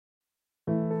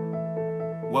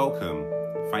Welcome.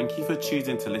 Thank you for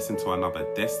choosing to listen to another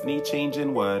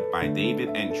destiny-changing word by David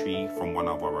Antwi from one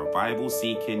of our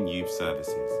revival-seeking youth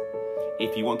services.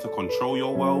 If you want to control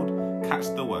your world, catch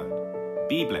the word.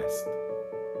 Be blessed.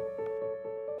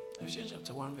 Ephesians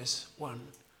chapter 1 verse 1.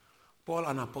 Paul,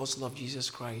 an apostle of Jesus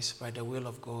Christ, by the will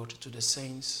of God, to the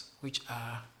saints which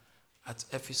are at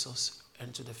Ephesus,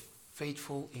 and to the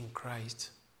faithful in Christ,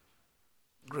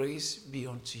 grace be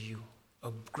unto you,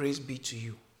 or grace be to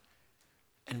you,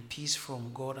 and peace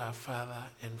from God our Father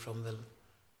and from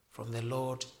the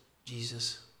Lord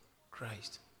Jesus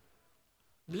Christ.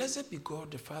 Blessed be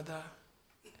God the Father,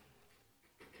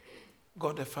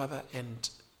 and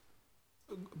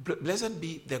blessed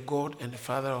be the God and the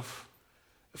Father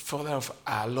of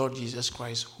our Lord Jesus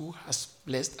Christ, who has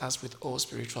blessed us with all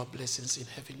spiritual blessings in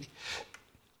heavenly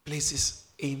places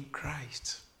in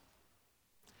Christ,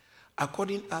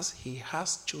 according as he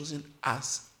has chosen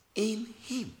us in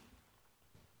him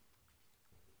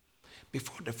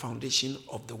before the foundation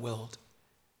of the world,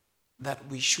 that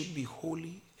we should be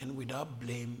holy and without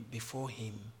blame before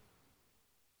him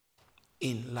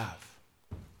in love.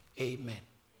 Amen.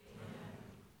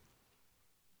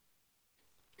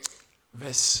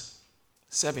 Verse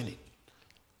 7.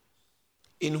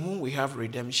 In whom we have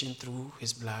redemption through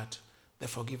his blood, the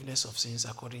forgiveness of sins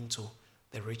according to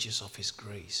the riches of his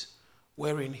grace,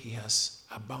 wherein he has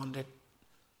abounded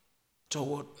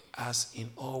toward us in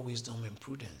all wisdom and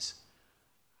prudence,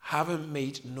 having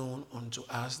made known unto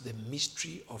us the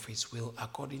mystery of his will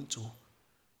according to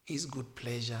his good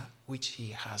pleasure, which he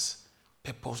has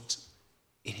purposed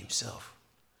in himself,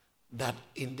 that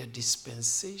in the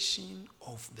dispensation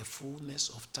of the fullness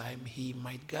of time he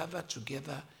might gather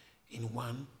together in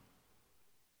one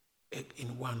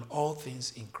all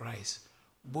things in Christ,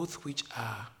 both which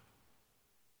are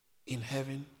in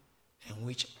heaven and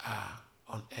which are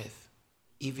on earth,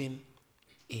 even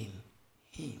in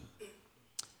him.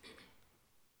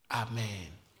 Amen.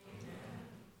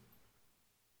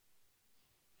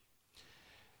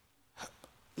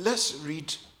 Let's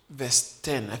read verse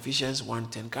 10, Ephesians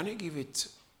 1:10. Can you give it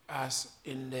us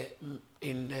in the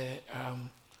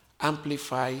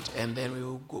Amplified, and then we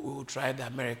will try the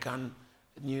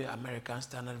New American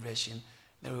Standard Version.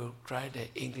 Then we'll try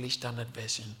the English Standard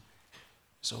Version.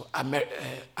 So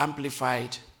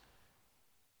Amplified,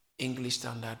 English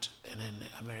Standard, and then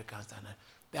the American Standard.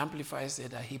 The Amplifier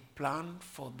said that he planned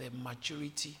for the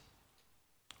maturity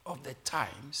of the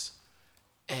times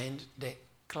and the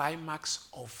climax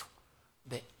of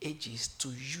the ages to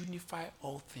unify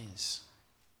all things.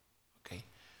 Okay,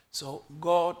 so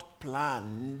God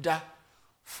planned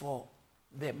for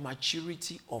the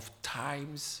maturity of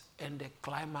times and the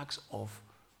climax of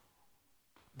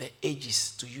the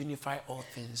ages to unify all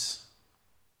things,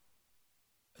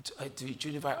 to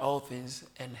unify all things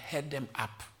and head them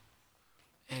up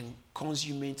and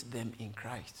consummate them in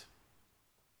Christ.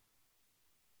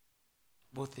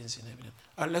 Both things in heaven.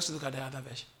 Let's look at the other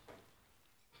version.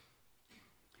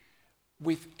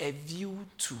 With a view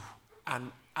to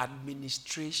an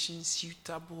administration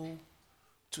suitable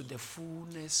to the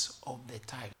fullness of the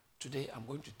time. Today I'm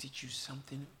going to teach you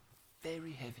something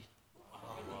very heavy.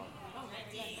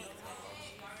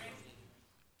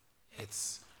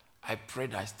 I pray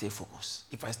that I stay focused.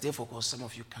 If I stay focused, some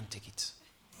of you can't take it.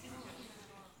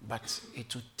 But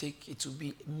it will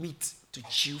be meat to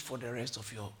chew for the rest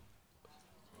of your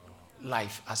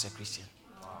life as a Christian.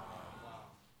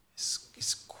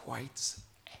 It's quite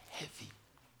heavy.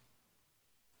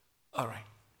 All right.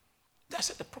 That's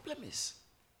it. The problem is,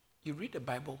 you read the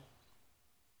Bible,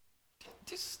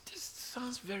 this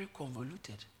sounds very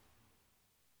convoluted,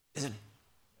 isn't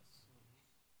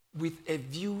it? With a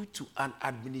view to an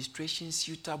administration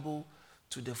suitable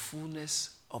to the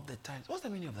fullness of the times. What's the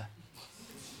meaning of that?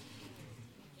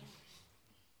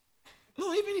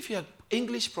 No, even if you're an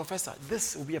English professor,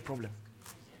 this will be a problem.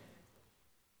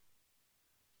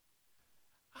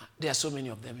 There are so many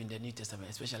of them in the New Testament,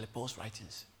 especially Paul's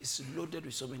writings. It's loaded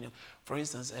with so many. For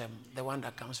instance, the one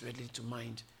that comes readily to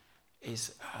mind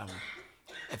is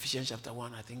Ephesians chapter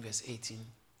 1, I think verse 18.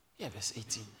 Yeah, verse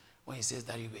 18. When he says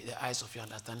that the eyes of your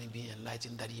understanding be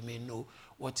enlightened, that you may know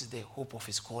what is the hope of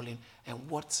his calling and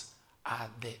what are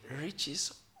the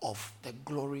riches of the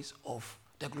glory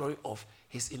of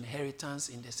his inheritance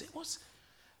in the saints. What's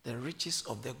the riches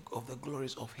of the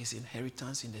glories of his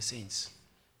inheritance in the saints?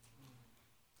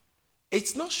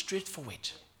 It's not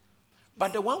straightforward.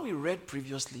 But the one we read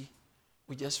previously,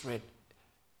 we just read,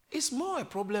 is more a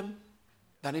problem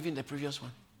than even the previous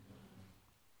one.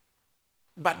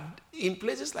 But in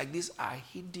places like this are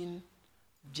hidden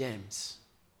gems.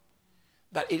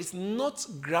 That it is not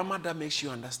grammar that makes you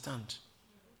understand,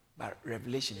 But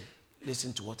revelation,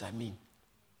 listen to what I mean.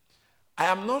 I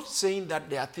am not saying that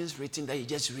there are things written that you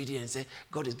just read it and say,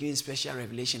 God is giving special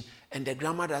revelation, and the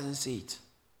grammar doesn't say it.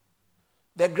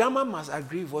 The grammar must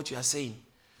agree with what you are saying.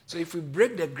 So if we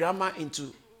break the grammar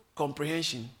into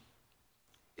comprehension,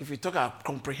 if we talk about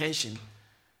comprehension,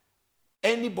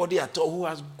 anybody at all who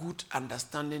has good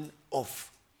understanding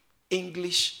of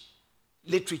English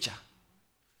literature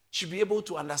should be able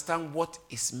to understand what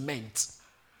is meant.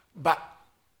 But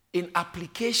in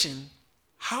application,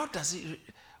 how does it,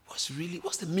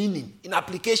 what's the meaning in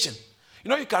application? You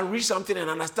know, you can read something and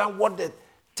understand what the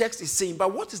text is saying,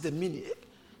 but what is the meaning?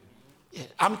 Yeah,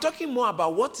 I'm talking more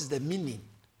about what is the meaning.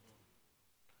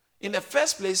 In the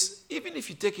first place, even if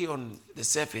you take it on the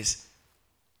surface,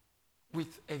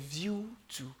 with a view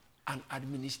to an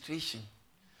administration,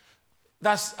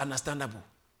 that's understandable.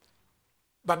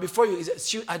 But before you,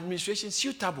 is administration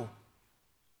suitable?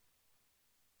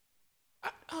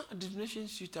 Administration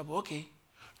suitable, okay.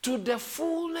 To the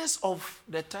fullness of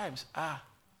the times.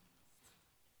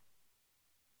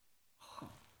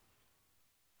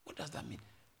 What does that mean?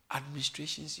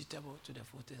 Administration suitable to the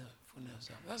fullness of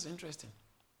time. That's interesting.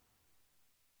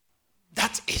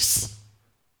 That is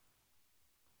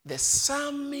the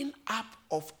summing up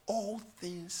of all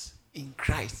things in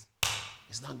Christ.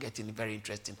 It's now getting very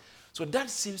interesting. So that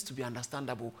seems to be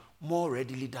understandable more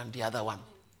readily than the other one.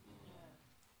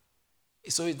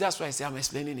 So that's why I say I'm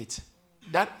explaining it.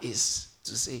 That is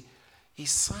to say, he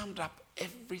summed up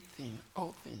everything,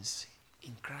 all things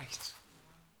in Christ.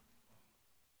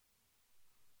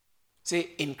 Say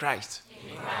in Christ.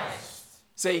 In Christ.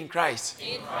 Say in Christ.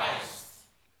 In Christ.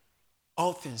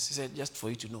 All things, he said, just for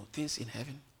you to know, things in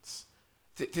heaven,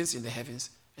 things in the heavens,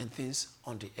 and things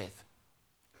on the earth.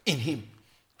 In him.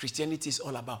 Christianity is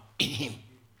all about in him.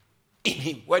 In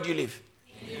him. Where do you live?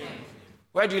 In him.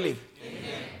 Where do you live? In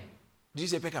him. Did you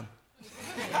say Peckham?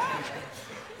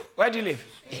 Where do you live?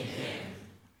 In him.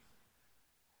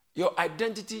 Your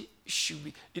identity should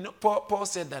be, you know, Paul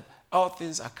said that all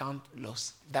things are count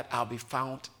lost, that I'll be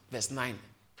found, verse 9,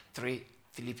 3,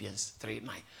 Philippians 3,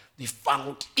 9. Be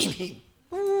found in him.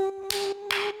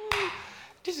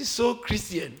 This is so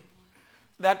Christian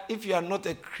that if you are not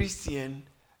a Christian,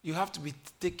 you have to be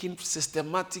taken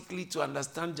systematically to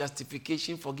understand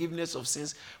justification, forgiveness of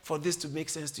sins, for this to make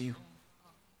sense to you.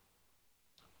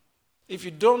 If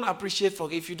you don't appreciate,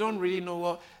 if you don't really know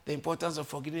what the importance of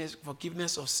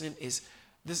forgiveness of sin is,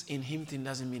 this in him thing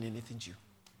doesn't mean anything to you.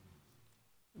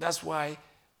 That's why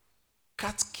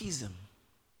catechism,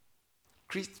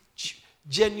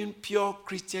 genuine, pure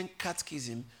Christian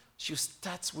catechism, should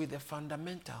start with the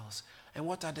fundamentals. And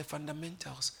what are the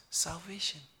fundamentals?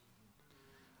 Salvation.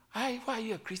 Why are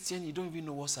you a Christian? You don't even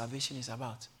know what salvation is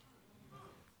about.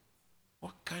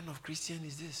 What kind of Christian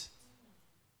is this?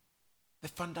 The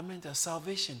fundamental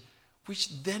salvation,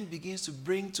 which then begins to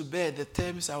bring to bear the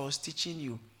terms I was teaching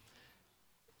you.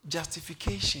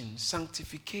 Justification,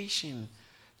 sanctification,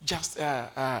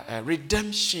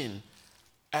 redemption,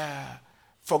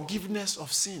 forgiveness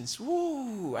of sins.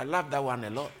 Woo, I love that one a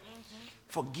lot.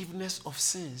 Forgiveness of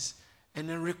sins. And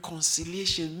then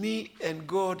reconciliation. Me and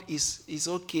God is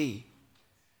okay.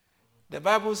 The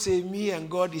Bible says me and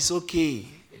God is okay.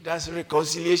 That's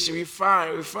reconciliation. We're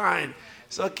fine.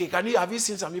 It's okay. Have you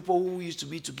seen some people who used to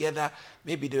be together?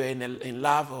 Maybe they were in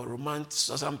love or romance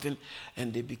or something,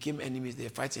 and they became enemies. They're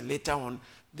fighting. Later on,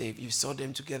 you saw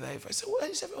them together. If I said, well,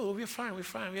 you said, oh, we're fine.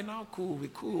 We're now cool. We're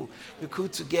cool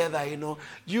together, you know.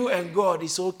 You and God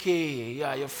is okay.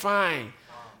 Yeah, you're fine.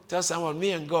 Tell someone,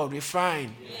 me and God, we're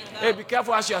fine. Yeah. Hey, be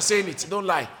careful as you are saying it. Don't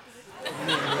lie.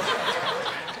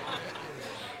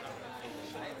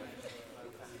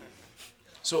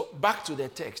 So, back to the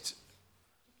text.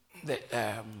 The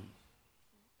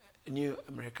New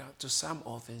America, to sum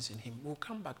all things in him. We'll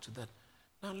come back to that.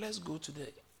 Now let's go to the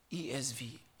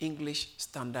ESV, English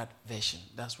Standard Version.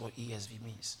 That's what ESV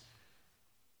means.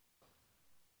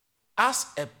 As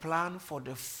a plan for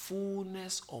the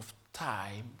fullness of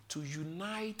time to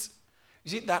unite.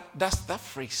 You see, that's that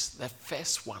phrase, the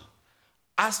first one.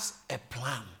 As a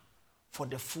plan for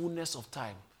the fullness of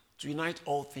time to unite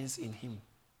all things in him.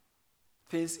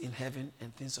 Things in heaven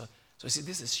and things on. So you see,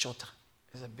 this is shorter.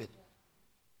 It's a bit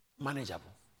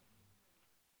manageable.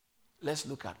 Let's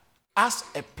look at as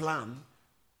a plan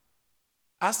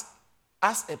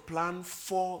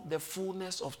for the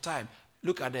fullness of time.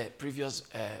 Look at the previous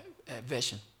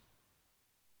version.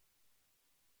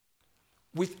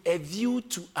 With a view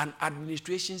to an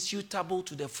administration suitable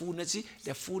to the fullness. See,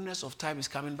 the fullness of time is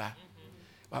coming back.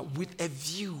 But with a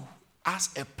view, as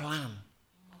a plan.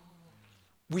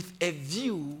 With a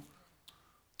view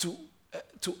to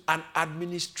an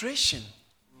administration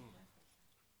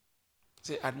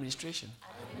Say administration.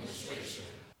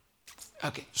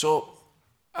 Okay, so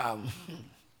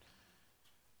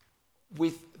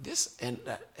with this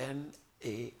NASB,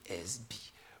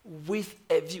 with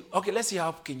a view. Okay, let's see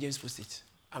how King James puts it.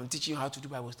 I'm teaching you how to do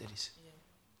Bible studies. Yeah.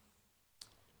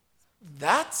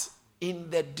 That in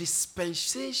the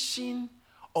dispensation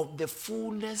of the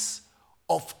fullness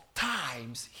of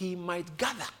times he might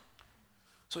gather.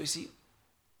 So you see,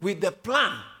 with the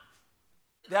plan.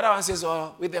 The other one says,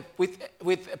 with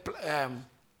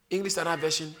English Standard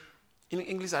Version, in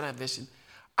English Standard Version,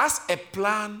 as a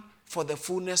plan for the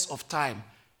fullness of time.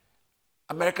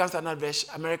 American Standard Version,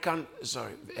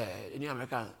 New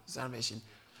American Standard Version,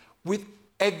 with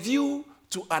a view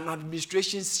to an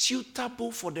administration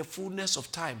suitable for the fullness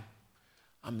of time.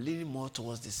 I'm leaning more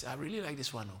towards this. I really like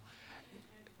this one.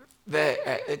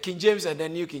 The King James and the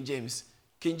New King James.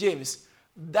 King James,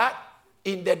 that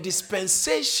in the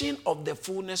dispensation of the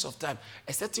fullness of time.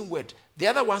 A certain word. The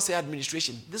other one say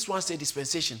administration. This one say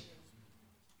dispensation.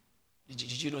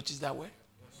 Did you notice that word?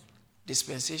 Yes.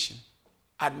 Dispensation.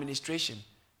 Administration.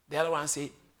 The other one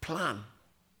say plan.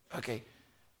 Okay.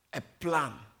 A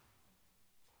plan.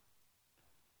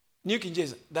 New King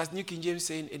James. Does New King James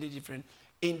saying any different?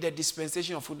 In the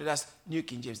dispensation of fullness, that's New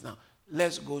King James. Now,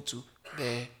 let's go to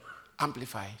the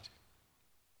Amplified.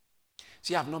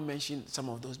 See, I've not mentioned some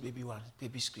of those baby ones,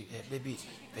 baby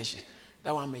versions.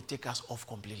 That one may take us off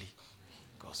completely.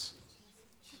 Because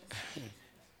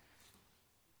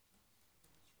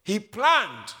he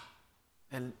planned,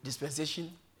 and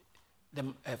dispensation,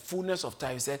 the fullness of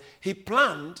time, he said, he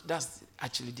planned, that's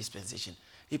actually dispensation.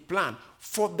 He planned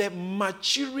for the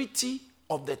maturity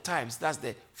of the times, that's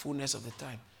the fullness of the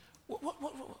time. What?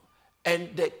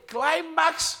 And the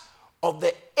climax of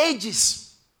the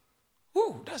ages.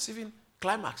 Ooh, that's even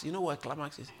climax. You know what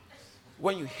climax is?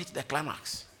 When you hit the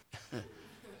climax.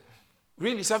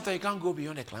 Really, sometimes you can't go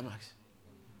beyond the climax.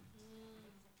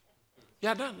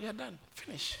 You're done.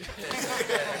 Finish.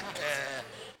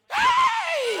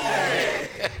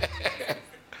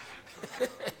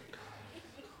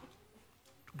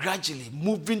 Gradually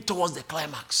moving towards the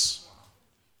climax.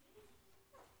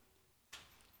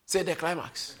 Say the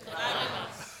climax.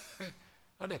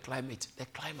 Not the climate, the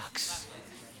climax.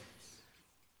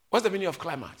 What's the meaning of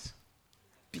climax?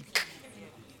 Peak.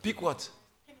 Peak what?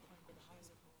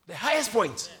 The highest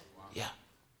point. Yeah.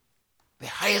 The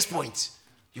highest point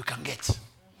you can get.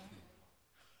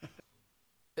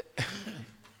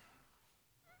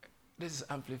 This is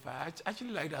amplified. I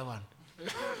actually like that one.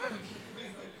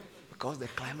 Because the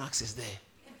climax is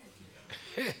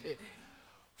there.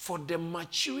 For the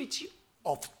maturity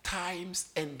of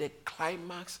times and the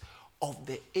climax of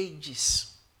the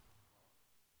ages.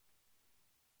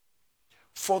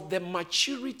 For the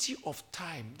maturity of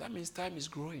time. That means time is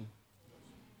growing.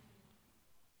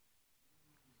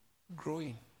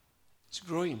 Growing. It's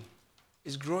growing.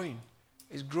 It's growing.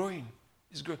 It's growing.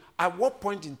 It's growing. At what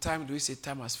point in time do we say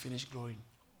time has finished growing?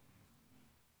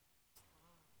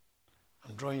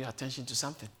 I'm drawing your attention to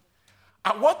something.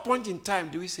 At what point in time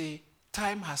do we say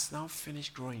time has now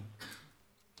finished growing?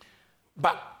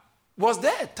 But was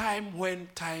there a time when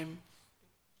time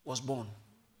was born?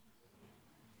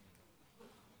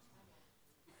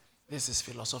 This is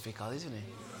philosophical, isn't it?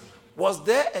 Was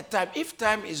there a time, if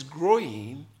time is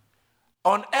growing,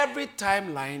 on every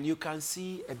timeline you can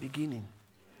see a beginning.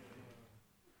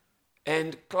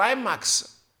 And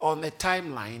climax on a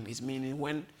timeline is meaning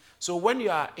when you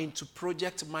are into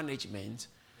project management,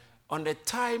 on the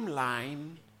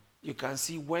timeline you can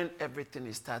see when everything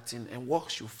is starting and what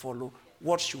should follow.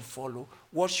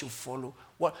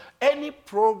 Any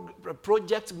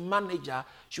project manager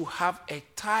should have a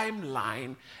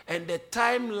timeline, and the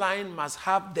timeline must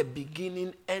have the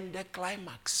beginning and the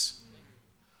climax.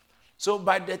 So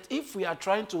by that, if we are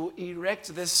trying to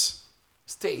erect this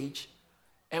stage,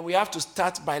 and we have to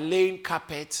start by laying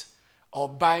carpet or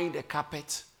buying the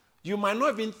carpet, you might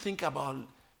not even think about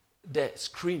the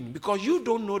screen because you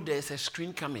don't know there's a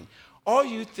screen coming. All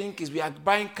you think is we are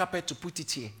buying carpet to put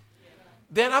it here.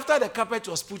 Then after the carpet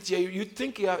was put here, you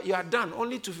think you are done,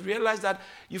 only to realize that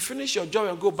you finish your job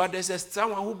and go, but there's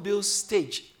someone who builds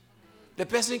stage. The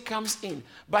person comes in,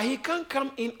 but he can't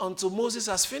come in until Moses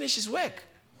has finished his work.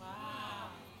 Wow.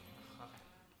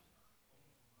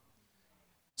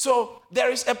 So there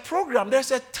is a program,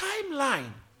 there's a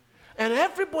timeline, and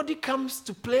everybody comes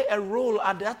to play a role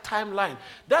at that timeline.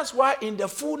 That's why in the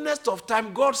fullness of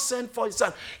time, God sent for his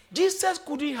son. Jesus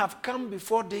couldn't have come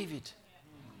before David.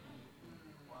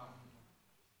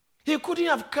 He couldn't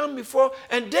have come before,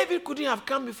 and David couldn't have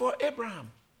come before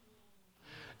Abraham.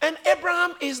 And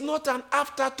Abraham is not an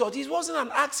afterthought. It wasn't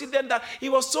an accident that he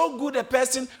was so good a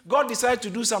person, God decided to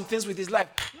do some things with his life.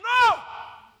 No!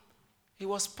 He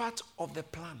was part of the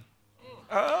plan.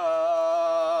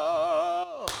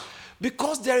 Oh.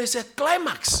 Because there is a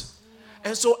climax.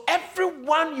 And so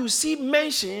everyone you see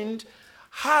mentioned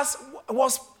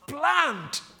was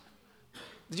planned.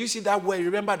 Did you see that word?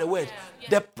 Remember the word? Yeah.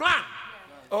 The plan.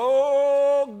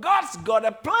 Oh, God's got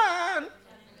a plan.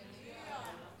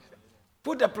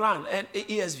 Put the plan and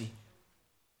ESV.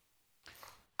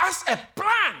 As a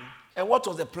plan. And what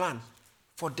was the plan?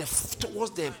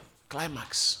 Towards the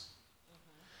climax.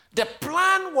 The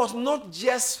plan was not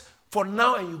just for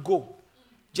now and you go.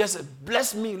 Just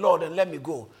bless me, Lord, and let me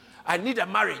go. I need a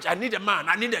marriage. I need a man.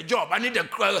 I need a job. I need a...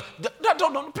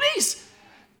 Don't, please.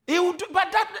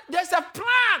 But there's a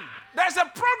plan. There's a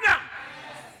program.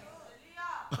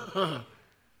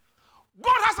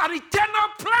 God has an eternal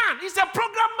plan. He's a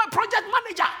project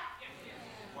manager.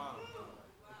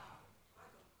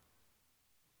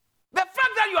 The fact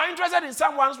that you are interested in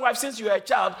someone's wife since you are a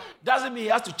child doesn't mean he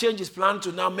has to change his plan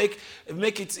to now make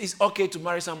it's okay to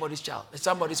marry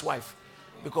somebody's wife.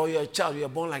 Because you're a child, you are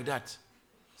born like that.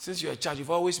 Since you're a child,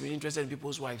 you've always been interested in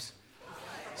people's wives.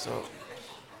 So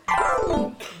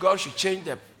God should change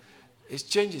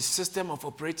his system of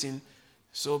operating.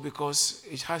 So because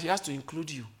he has to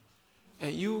include you.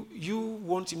 And you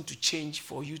want him to change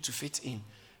for you to fit in.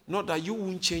 Not that you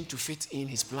won't change to fit in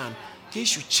his plan. He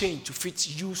should change to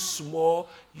fit you small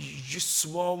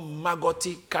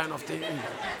maggoty kind of thing in.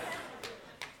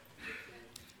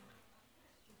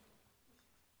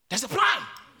 There's a plan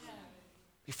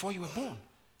before you were born.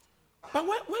 But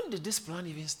when did this plan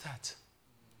even start?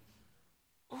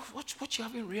 Oh, what you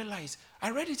haven't realized.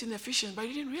 I read it in Ephesians, but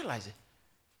you didn't realize it.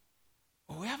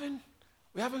 Oh, we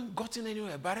haven't gotten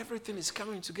anywhere, but everything is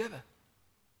coming together.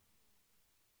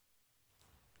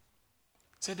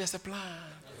 Say there's a plan.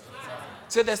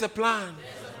 Say there's a plan.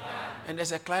 And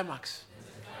there's a climax.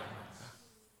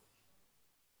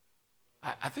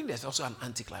 I think there's also an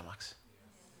anticlimax.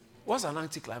 What's an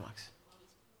anticlimax?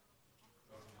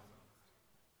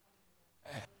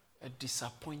 A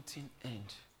disappointing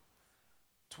end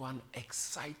to an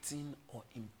exciting or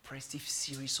impressive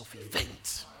series of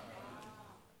events.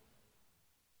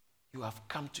 You have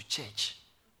come to church.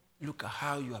 Look at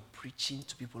how you are preaching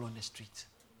to people on the street.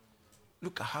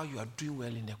 Look at how you are doing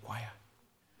well in the choir.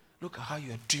 Look at how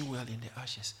you are doing well in the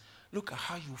ushers. Look at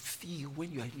how you feel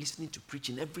when you are listening to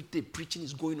preaching. Every day preaching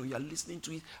is going on. You are listening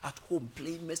to it at home,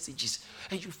 playing messages.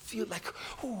 And you feel like,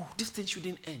 oh, this thing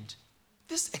shouldn't end.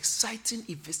 This exciting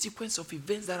sequence of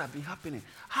events that have been happening,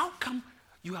 how come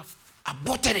you have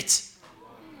aborted it?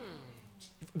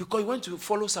 Because you went to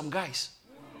follow some guys.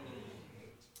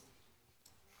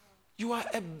 You are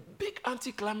a big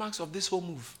anticlimax of this whole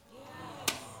move.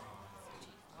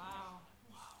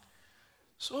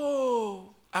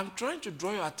 So, I'm trying to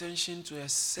draw your attention to a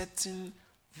certain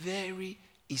very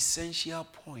essential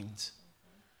point.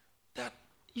 That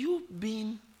you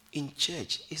being in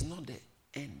church is not the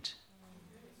end.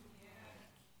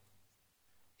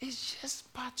 It's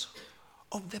just part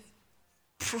of the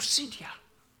procedure.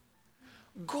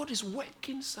 God is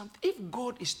working something. If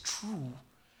God is true,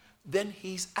 then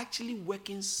he's actually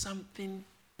working something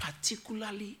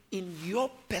particularly in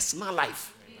your personal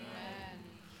life. Amen.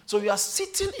 So you are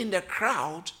sitting in the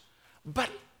crowd, but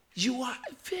you are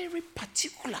very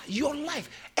particular. Your life,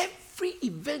 every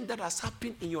event that has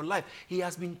happened in your life, he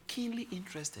has been keenly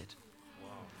interested. Wow.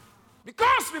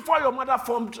 Because before your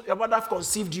mother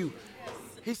conceived you,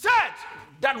 he said,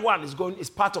 that one is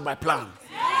part of my plan.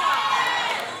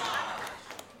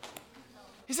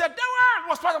 He said, that one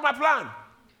was part of my plan.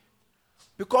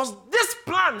 Because this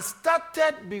plan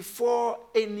started before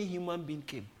any human being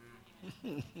came.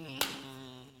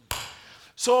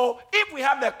 So if we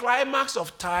have the climax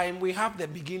of time, we have the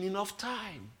beginning of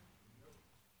time.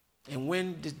 And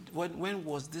when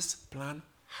was this plan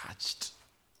hatched?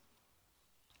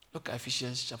 Look at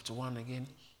Ephesians chapter 1 again,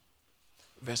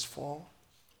 verse 4.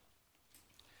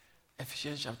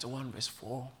 Ephesians chapter 1, verse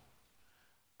 4.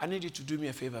 I need you to do me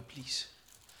a favor, please.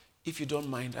 If you don't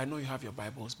mind, I know you have your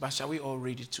Bibles, but shall we all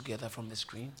read it together from the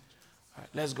screen? All right,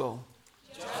 let's go.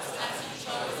 Just as he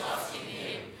chose us in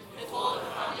him before the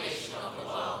foundation of the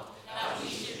world, that we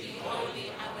should be holy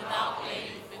and without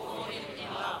blame before him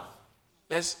in love.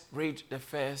 Let's read the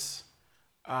first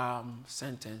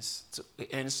sentence.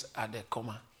 It ends at the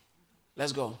comma.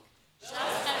 Let's go. Just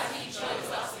as he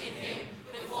chose us in him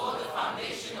before the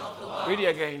foundation of the world. Read it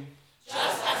again.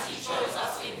 Just as he chose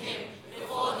us in him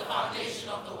before the foundation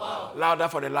of the world. Louder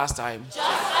for the last time. Just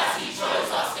as he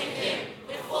chose us in him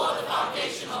before the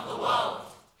foundation of the world.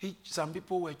 Some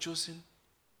people were chosen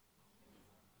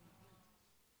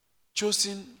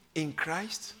in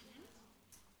Christ.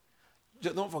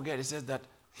 Don't forget, it says that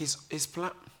his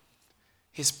plan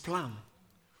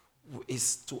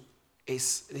is to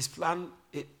his plan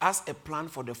as a plan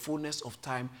for the fullness of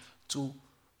time to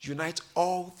unite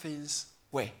all things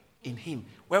where in him.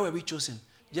 Where were we chosen?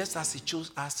 Just as he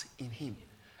chose us in him.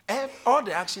 And all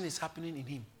the action is happening in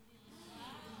him.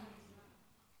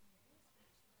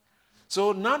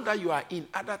 So now that you are in,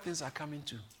 other things are coming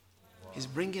too. He's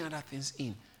bringing other things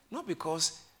in. Not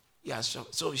because he has.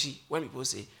 So you see, when people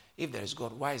say, if there is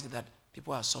God, why is it that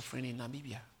people are suffering in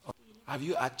Namibia? Have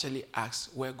you actually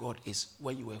asked where God is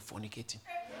when you were fornicating?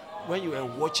 When you were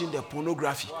watching the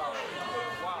pornography?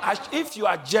 If you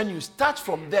are genuine, start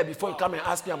from there before you come and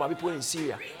ask me about people in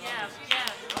Syria.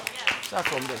 Start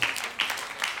from there.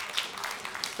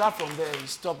 Start from there and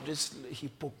stop this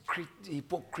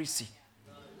hypocrisy.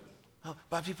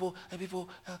 But people,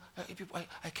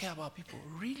 I care about people.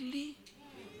 Really?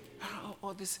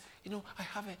 All this, I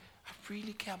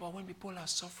really care about when people are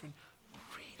suffering.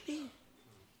 Really?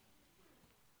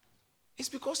 It's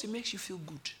because it makes you feel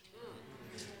good.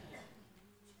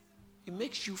 It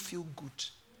makes you feel good.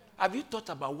 Have you thought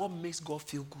about what makes God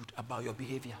feel good about your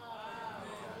behavior?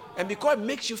 And because it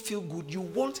makes you feel good, you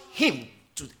want him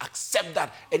to accept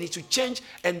that and it to change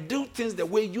and do things the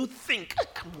way you think.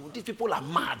 Come on, these people are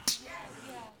mad.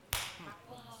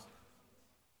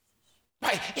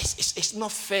 But it's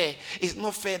not fair. It's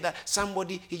not fair that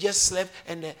somebody, he just slept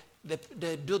and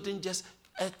the building just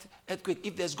earthquake.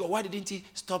 If there's God, why didn't he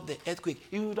stop the earthquake?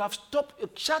 He would have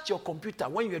shut your computer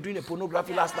when you were doing a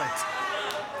pornography last night.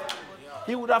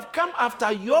 He would have come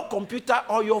after your computer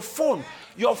or your phone.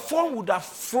 Your phone would have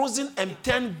frozen and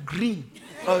turned green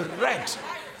or red.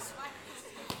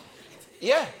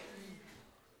 Yeah.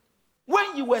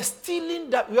 When you were stealing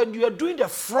that, when you were doing the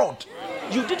fraud,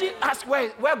 you didn't ask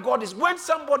where God is. When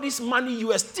somebody's money, you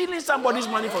were stealing somebody's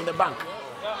money from the bank.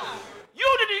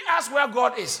 You didn't ask where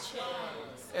God is.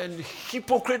 And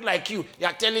hypocrite like you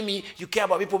are telling me you care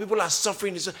about people. People are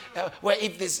suffering. Where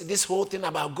if this whole thing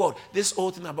about God, this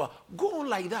whole thing about, go on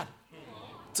like that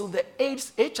till the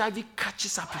HIV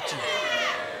catches up with you.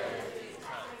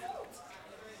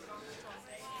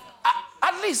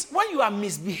 At least when you are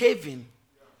misbehaving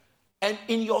and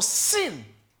in your sin,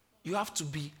 you have to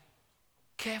be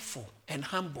careful and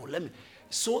humble.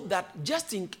 So that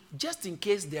just in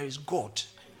case there is God,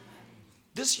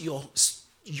 this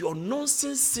your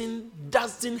nonsense sin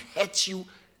doesn't hurt you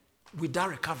without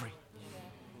recovery.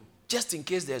 Just in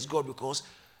case there's God, because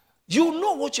you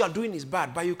know what you are doing is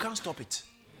bad, but you can't stop it.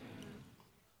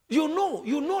 You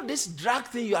know this drug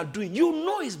thing you are doing, you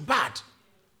know it's bad.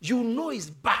 You know it's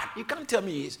bad. You can't tell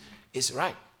me it's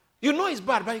right. You know it's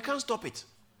bad, but you can't stop it.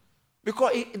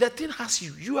 Because the thing has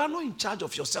you. You are not in charge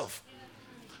of yourself.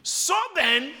 So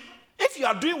then, if you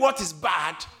are doing what is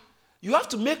bad, you have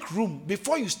to make room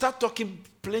before you start talking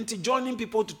plenty, joining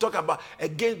people to talk about,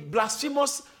 again,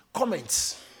 blasphemous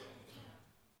comments.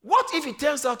 What if it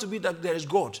turns out to be that there is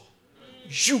God?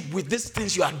 You, with these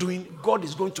things you are doing, God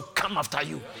is going to come after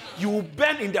you. You will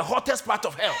burn in the hottest part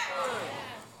of hell.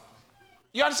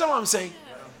 You understand what I'm saying?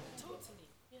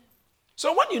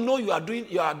 So when you know you are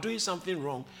doing something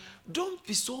wrong, don't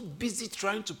be so busy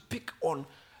trying to pick on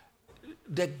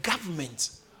the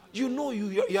government. You know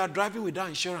you are driving without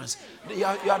insurance. You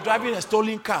are driving a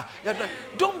stolen car.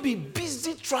 Don't be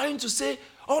busy trying to say,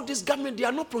 oh, this government, they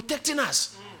are not protecting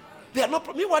us. They are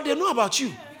not. Meanwhile, they know about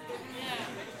you.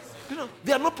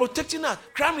 They are not protecting us.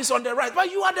 Crime is on the rise, but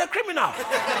you are the criminal.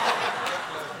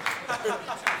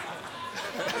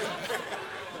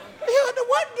 You are the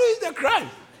one doing the crime.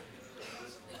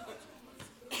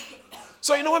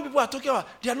 So when people are talking about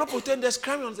they are not protecting, there's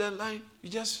crime on their line, you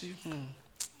just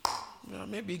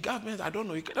maybe government, I don't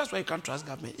know. That's why you can't trust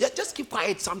government. Yeah, just keep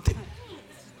quiet something.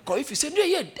 Because if you say,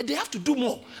 they have to do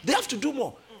more. They have to do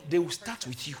more. They will start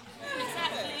with you.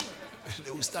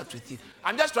 They will start with you.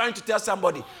 I'm just trying to tell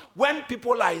somebody, when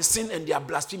people are in sin and they are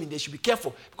blaspheming, they should be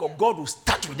careful. Because God will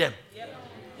start with them.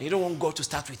 And you don't want God to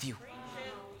start with you.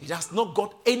 He has not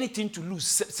got anything to lose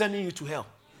sending you to hell.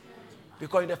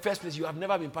 Because in the first place, you have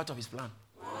never been part of his plan.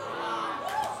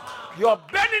 Your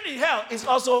burning in hell is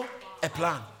also a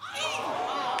plan.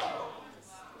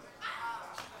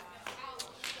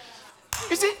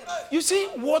 You see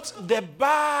what the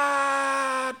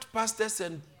bad pastors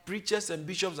and preachers and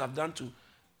bishops have done to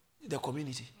the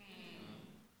community?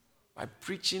 By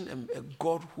preaching a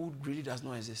God who really does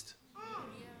not exist.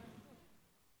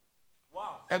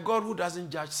 A God who doesn't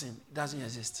judge sin doesn't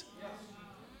exist.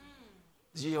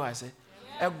 Did you hear what I say?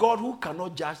 A God who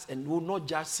cannot judge and will not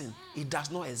judge sin, it does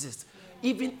not exist.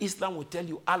 Even Islam will tell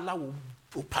you Allah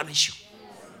will punish you.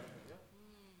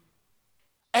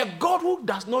 A God who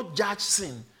does not judge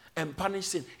sin and punish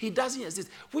sin, he doesn't exist.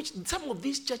 Which some of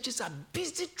these churches are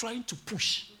busy trying to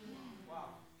push.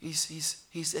 He's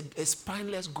a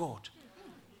spineless God.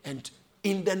 And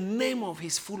in the name of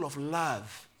his full of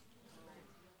love.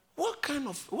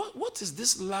 What is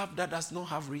this love that does not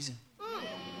have reason?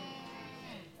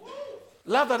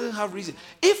 Love that doesn't have reason.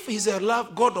 If he's a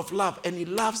God of love and he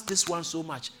loves this one so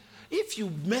much, if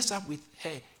you mess up with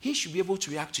her, he should be able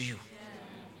to react to you.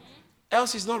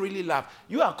 Else it's not really love.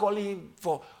 You are calling him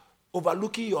for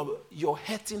overlooking your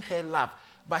hurting her love.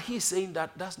 But he's saying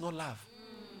that that's not love.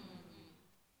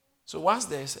 So once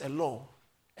there's a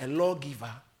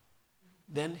lawgiver,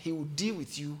 then he will deal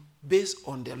with you based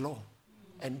on the law.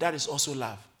 And that is also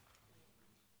love.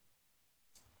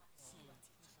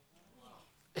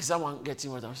 Is someone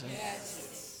getting what I'm saying?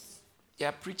 Yes. They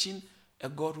are preaching a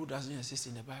God who doesn't exist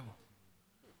in the Bible.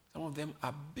 Some of them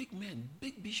are big men,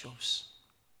 big bishops,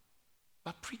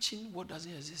 but preaching what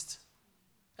doesn't exist.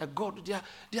 A God,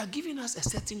 they are giving us a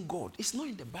certain God. It's not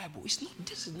in the Bible.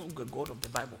 This is not the God of the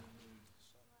Bible.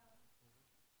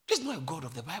 This is not a God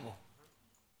of the Bible.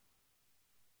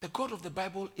 The God of the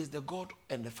Bible is the God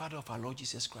and the Father of our Lord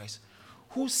Jesus Christ,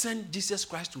 who sent Jesus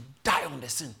Christ to die on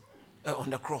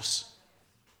the cross.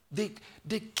 They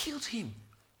killed him.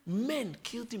 Men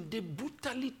killed him. They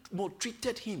brutally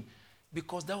maltreated him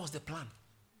because that was the plan.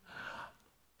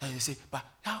 And you say, but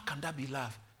how can that be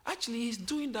love? Actually, he's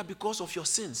doing that because of your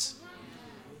sins.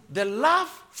 The love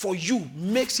for you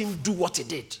makes him do what he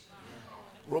did.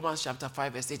 Romans chapter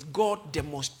 5 verse 8, God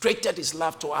demonstrated his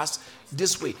love to us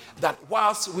this way, that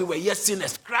whilst we were yet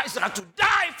sinners, Christ had to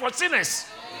die for sinners.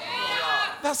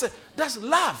 Yeah. That's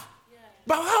love. Yeah.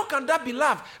 But how can that be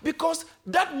love? Because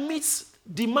that meets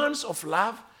demands of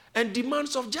love and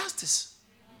demands of justice.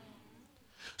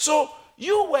 So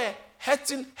you were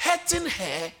hurting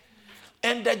her,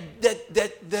 and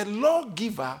the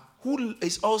lawgiver, who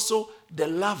is also the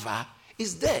lover,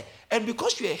 is there. And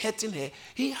because you are hurting her,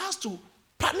 he has to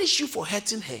punish you for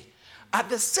hurting her. At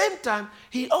the same time,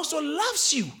 he also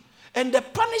loves you. And the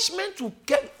punishment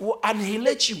will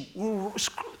annihilate you, will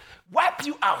wipe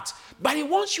you out. But he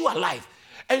wants you alive.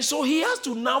 And so he has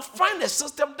to now find a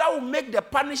system that will make the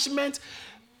punishment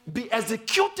be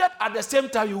executed at the same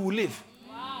time you will live.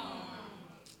 Wow.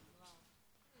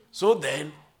 So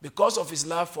then, because of his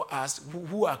love for us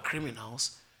who are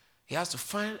criminals, he has to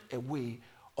find a way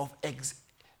of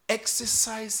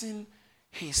exercising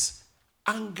his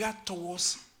anger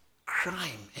towards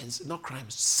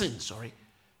sin, sorry.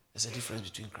 There's a difference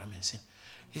between crime and sin.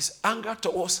 His anger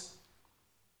towards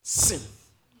sin.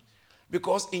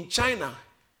 Because in China,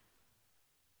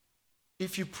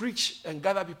 if you preach and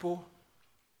gather people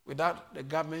without the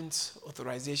government's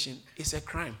authorization, it's a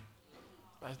crime.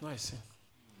 But it's not a sin.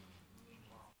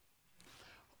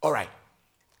 All right.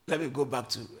 Let me go back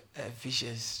to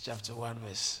Ephesians chapter 1,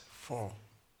 verse 4.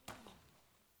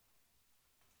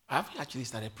 I haven't actually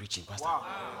started preaching, Pastor. Wow.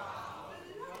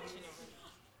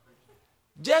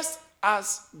 Just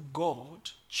as God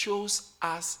chose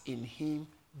us in him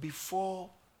before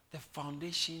the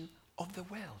foundation of the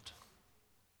world.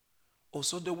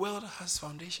 Also, the world has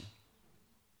foundation.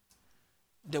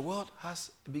 The world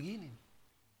has a beginning.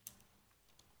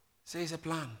 Say it's a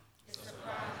plan. It's a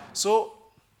plan. So,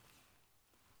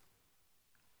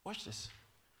 watch this.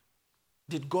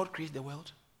 Did God create the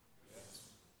world?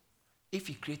 If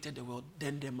he created the world,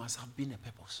 then there must have been a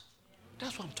purpose.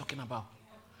 That's what I'm talking about.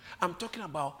 I'm talking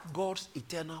about God's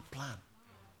eternal plan.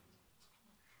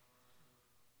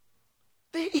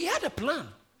 He had a plan.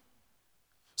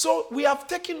 So we have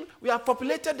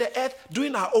populated the earth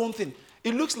doing our own thing.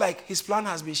 It looks like his plan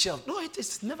has been shelved. No,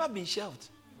 it's never been shelved.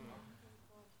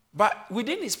 But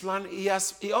within his plan, he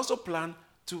also planned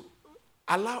to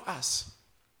allow us,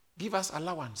 give us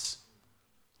allowance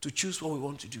to choose what we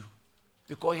want to do.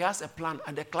 Because he has a plan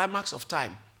at the climax of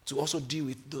time to also deal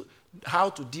with how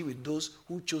to deal with those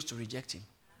who chose to reject him.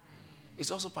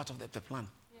 It's also part of the plan.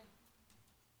 Yeah.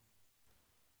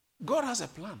 God has a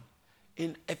plan.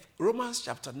 In Romans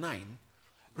chapter 9,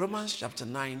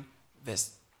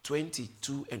 verse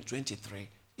 22 and 23,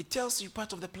 it tells you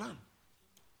part of the plan.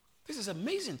 This is an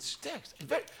amazing text, a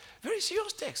very, very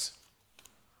serious text.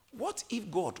 What if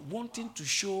God, wanting to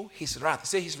show his wrath,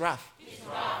 say his wrath. His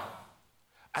wrath.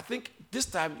 I think this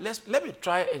time, let me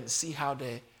try and see how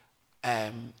the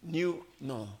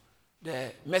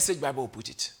Message Bible put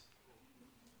it.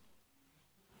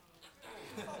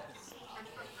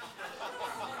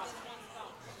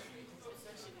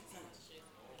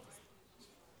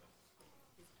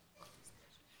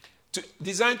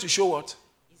 Designed to show what?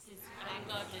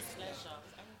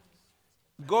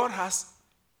 God has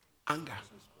anger.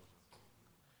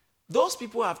 Those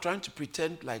people are trying to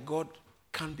pretend like God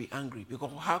can't be angry.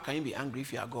 Because how can you be angry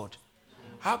if you are God?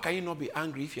 How can you not be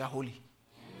angry if you are holy?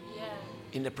 Yeah.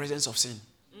 In the presence of sin.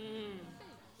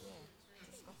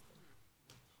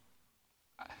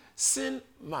 Sin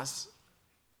must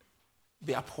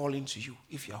be appalling to you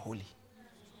if you are holy.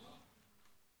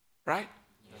 Right?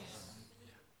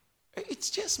 Yes. It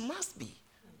just must be.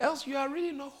 Else you are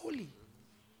really not holy.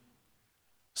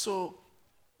 So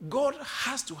God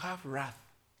has to have wrath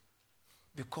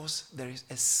because there is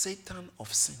a Satan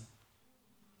of sin.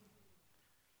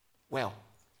 Well,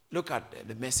 look at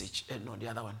the Message, no, the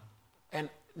other one. And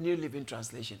New Living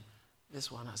Translation. This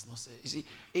one has not said. You see,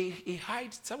 he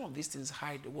hides, some of these things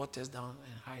hide, waters down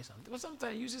and hide something. But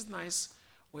sometimes he uses nice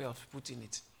way of putting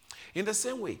it. In the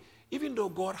same way, even though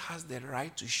God has the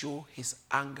right to show his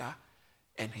anger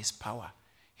and his power,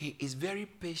 he is very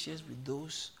patient with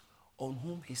those on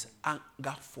whom his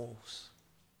anger falls,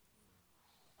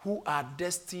 who are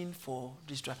destined for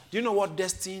destruction. Do you know what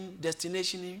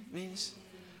destination means?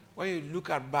 When you look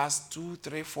at verse 2,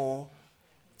 3, 4,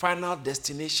 final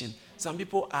destination, some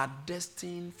people are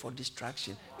destined for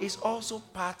destruction. It's also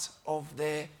part of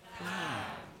the plan.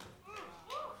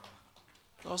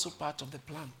 Also part of the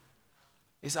plan.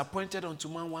 It's appointed unto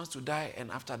man once to die,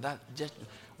 and after that, judgment.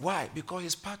 Why? Because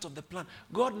it's part of the plan.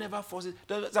 God never forces.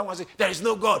 Someone say, there is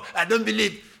no God. I don't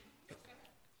believe.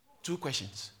 2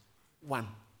 questions. 1,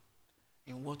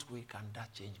 in what way can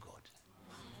that change God?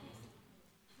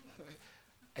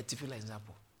 A typical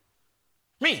example.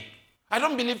 Me, I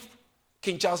don't believe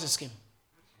King Charles is king.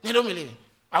 I don't believe him.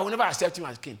 I will never accept him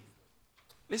as king.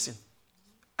 Listen,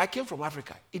 I came from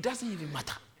Africa. It doesn't even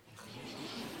matter.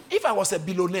 If I was a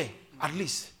billionaire, at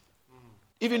least,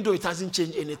 even though it hasn't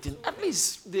changed anything, at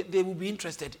least they will be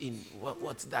interested in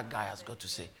what that guy has got to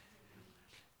say.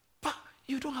 But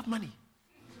you don't have money.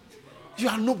 You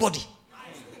are nobody.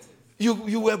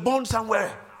 You were born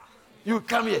somewhere. You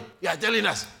come here. You are telling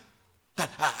us that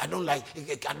I don't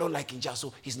like King Charles,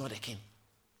 so he's not a king.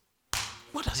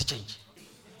 What does it change?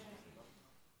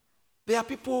 There are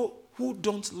people who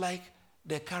don't like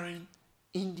the current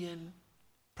Indian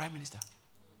Prime Minister.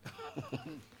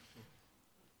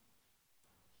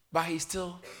 But he's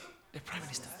still the Prime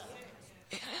Minister.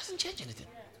 It doesn't change anything.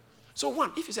 So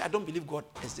 1, if you say, I don't believe God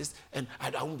exists, and I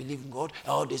don't believe in God,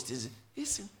 all these things,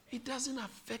 listen, it doesn't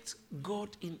affect God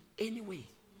in any way.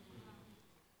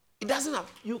 It doesn't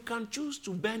have, you can choose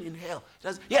to burn in hell.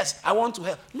 Yes, I want to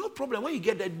hell. No problem. When you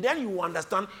get there, then you will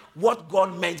understand what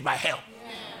God meant by hell.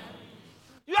 Yeah.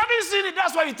 You haven't seen it,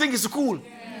 that's why you think it's cool.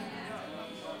 Yeah.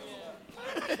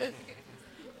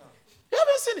 You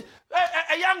haven't seen it.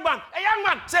 A young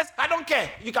man says, I don't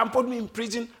care. You can put me in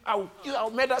prison. I'll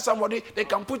murder somebody. They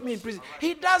can put me in prison.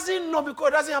 He doesn't know because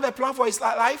he doesn't have a plan for his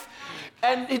life.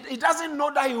 And he doesn't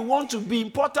know that he wants to be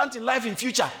important in life in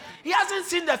future. He hasn't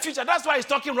seen the future. That's why he's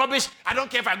talking rubbish. I don't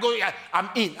care if I go. I'm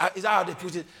in. Is that how they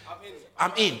put it?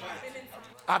 I'm in.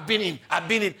 I've been in.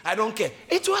 I don't care.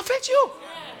 It will affect you.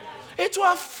 It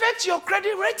will affect your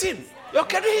credit rating. Your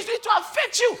credit history. It will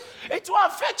affect you. It will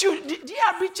affect you.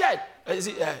 DRB check. Is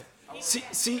it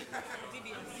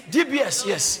DBS,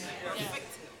 yes.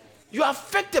 You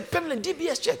affect the permanent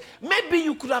DBS check. Maybe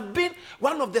you could have been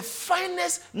one of the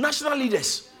finest national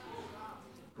leaders.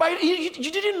 But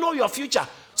you didn't know your future.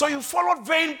 So you followed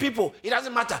vain people. It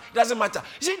doesn't matter. You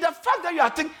see, the fact that you are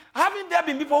thinking, haven't there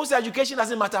been people whose education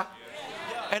doesn't matter?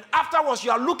 Yeah. And afterwards,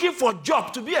 you are looking for a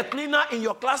job to be a cleaner in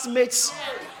your classmates'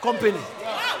 company.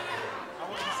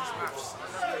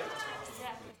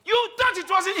 You thought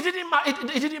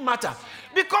it didn't matter.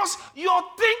 Because your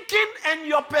thinking and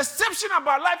your perception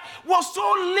about life was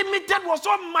so limited, was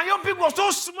so myopic, was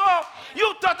so small.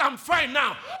 You thought, I'm fine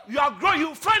now. You are growing.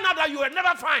 You find out that you were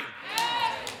never fine.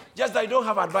 Just that you don't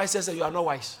have advisors and you are not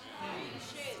wise.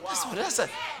 Wow. That's it.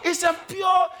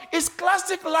 It's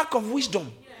classic lack of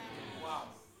wisdom. Wow.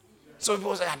 So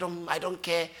people say, I don't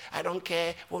care.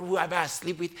 Whoever I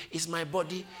sleep with is my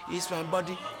body,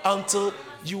 until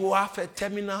you have a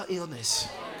terminal illness.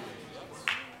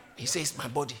 He says, my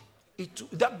body.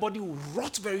 That body will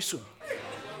rot very soon.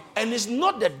 And it's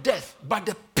not the death, but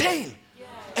the pain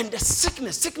and the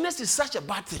sickness. Sickness is such a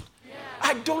bad thing.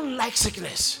 I don't like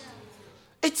sickness.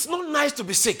 It's not nice to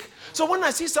be sick. So when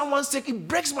I see someone sick, it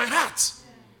breaks my heart.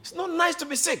 It's not nice to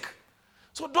be sick.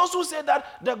 So those who say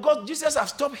that the God, Jesus has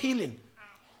stopped healing,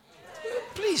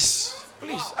 please,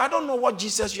 I don't know what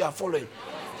Jesus you are following.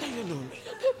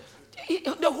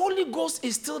 The Holy Ghost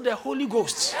is still the Holy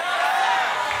Ghost.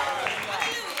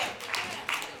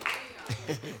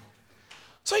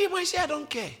 So you might say, I don't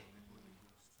care.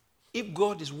 If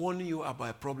God is warning you about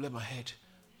a problem ahead,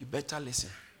 you better listen.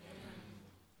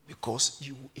 Because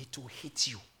it will hit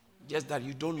you. Just that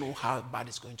you don't know how bad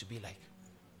it's going to be like.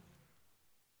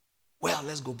 Well,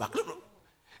 let's go back. No. He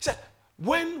said,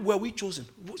 when were we chosen?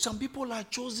 Some people are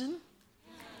chosen.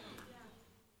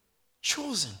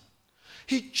 Chosen.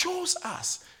 He chose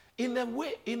us in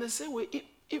the same way.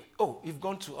 You've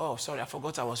gone to, sorry, I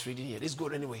forgot I was reading here. It's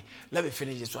good anyway. Let me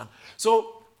finish this one.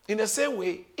 So, in the same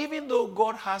way, even though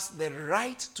God has the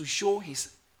right to show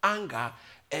his anger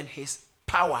and his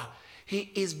power,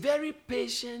 he is very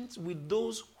patient with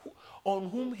those on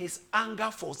whom his anger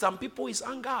falls. Some people, his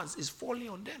anger is falling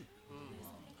on them.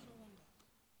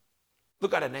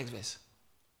 Look at the next verse.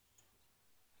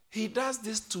 He does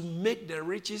this to make the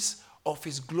riches of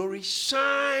his glory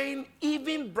shine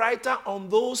even brighter on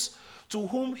those to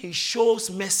whom he shows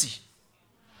mercy.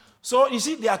 So you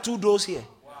see, there are two doors here.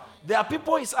 Wow. There are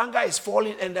people his anger is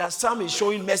falling, and there are some he's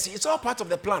showing mercy. It's all part of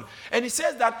the plan. And he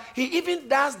says that he even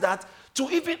does that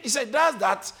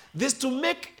this to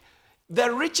make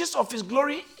the riches of his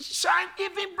glory shine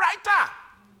even brighter.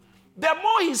 The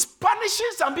more he's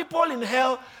punishing some people in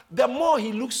hell, the more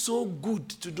he looks so good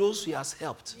to those he has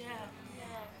helped. Yeah.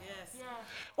 Yes.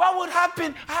 What would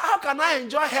happen? How can I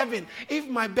enjoy heaven if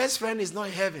my best friend is not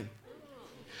in heaven?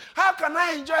 How can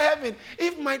I enjoy heaven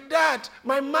if my dad,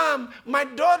 my mom, my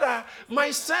daughter, my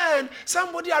son,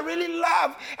 somebody I really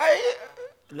love,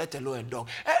 let alone a dog.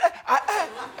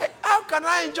 How can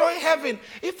I enjoy heaven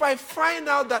if I find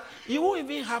out that you won't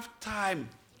even have time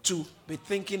to be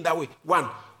thinking that way? One,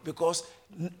 because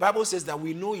the Bible says that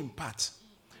we know in part,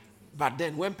 but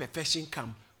then when perfection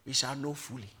comes, we shall know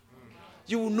fully.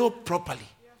 You will know properly.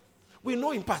 We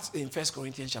know in part in 1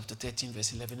 Corinthians chapter 13,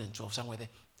 verse 11 and 12, somewhere there.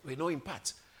 We know in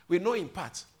part. We know in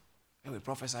part, and we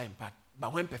prophesy in part.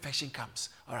 But when perfection comes,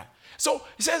 all right. So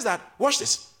he says that, watch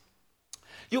this.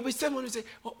 You'll be saying when you say,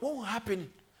 what will happen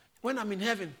when I'm in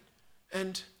heaven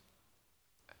and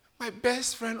my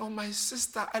best friend or my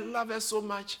sister, I love her so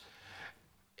much,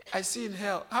 I see in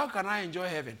hell. How can I enjoy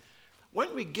heaven?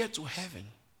 When we get to heaven,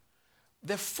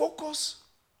 the focus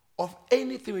of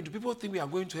anything we do, people think we are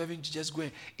going to heaven to just go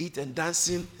and eat and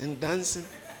dancing.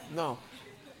 No.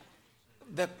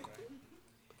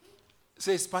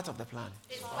 Say it's part of the plan.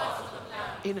 It's part of the plan.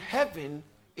 In heaven,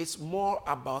 it's more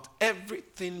about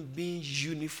everything being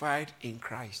unified in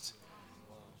Christ.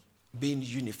 Being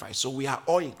unified. So we are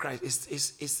all in Christ.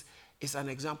 It's an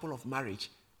example of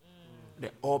marriage. They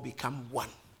all become one.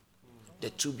 The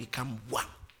two become one.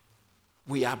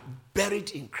 We are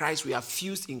buried in Christ. We are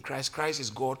fused in Christ. Christ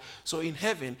is God. So in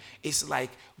heaven, it's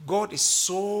like God is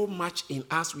so much in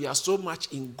us. We are so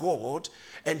much in God.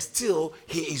 And still,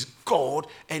 he is God.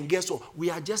 And guess what? We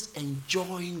are just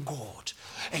enjoying God.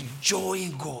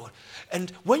 Enjoying God.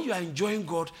 And when you are enjoying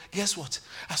God, guess what?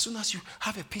 As soon as you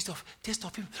have a taste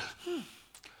of him, oh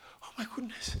my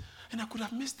goodness. And I could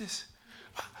have missed this.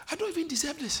 I don't even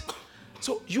deserve this.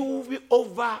 So you will be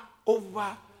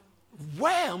overwhelmed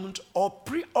or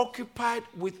preoccupied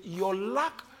with your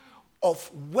lack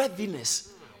of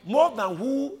worthiness more than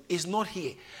who is not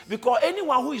here. Because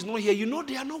anyone who is not here, you know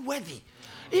they are not worthy.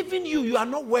 Even you are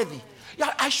not worthy.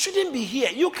 Yeah, I shouldn't be here.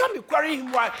 You can't be querying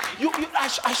him why.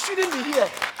 I shouldn't be here.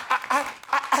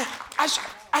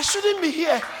 I shouldn't be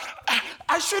here.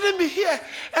 I shouldn't be here.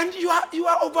 And you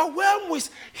are overwhelmed with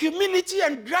humility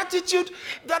and gratitude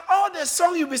that all the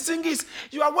song you'll be singing is,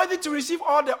 you are worthy to receive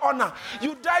all the honor.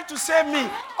 You died to save me.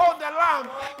 Oh, the Lamb.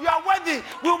 You are worthy.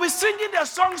 We'll be singing the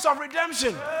songs of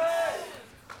redemption.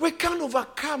 We can't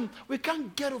overcome. We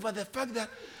can't get over the fact that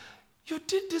you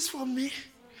did this for me.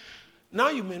 Now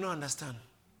you may not understand.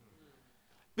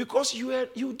 Because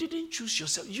you didn't choose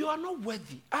yourself. You are not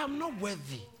worthy. I am not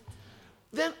worthy.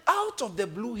 Then out of the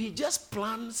blue, he just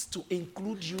plans to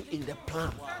include you in the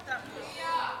plan.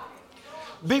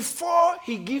 Before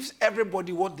he gives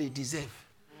everybody what they deserve.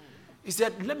 He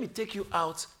said, let me take you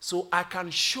out so I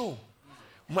can show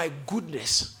my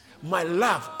goodness, my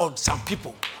love on some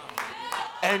people.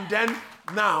 And then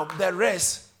now the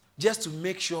rest, just to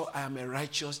make sure I am a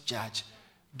righteous judge,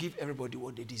 give everybody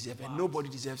what they deserve. And nobody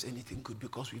deserves anything good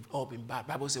because we've all been bad.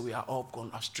 Bible says we are all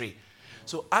gone astray.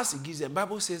 So as he gives them,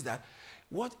 Bible says that,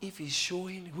 what if he's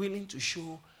willing to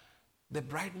show the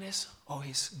brightness of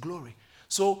his glory?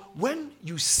 So when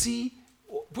you see,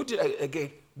 put it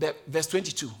again, verse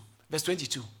 22. Verse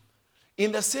 22.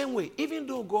 In the same way, even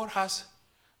though God has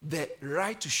the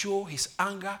right to show his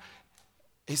anger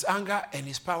and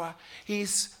his power, he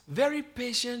is very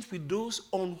patient with those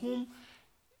on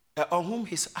whom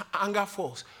his anger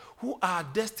falls, who are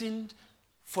destined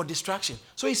for destruction.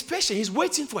 So he's patient. He's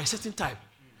waiting for a certain time.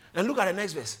 And look at the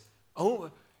next verse.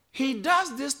 Oh, He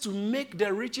does this to make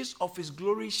the riches of his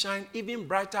glory shine even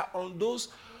brighter on those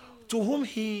to whom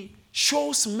he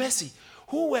shows mercy,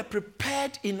 who were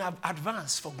prepared in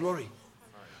advance for glory.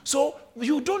 So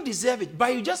you don't deserve it,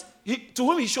 but to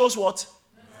whom he shows what?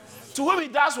 Mercy. To whom he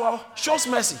does what? Shows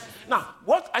mercy. Now,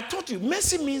 what I told you,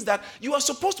 mercy means that you are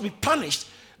supposed to be punished,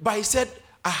 but he said,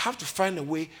 I have to find a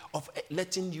way of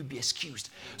letting you be excused.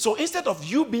 So instead of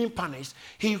you being punished,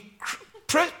 he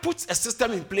puts a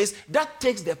system in place that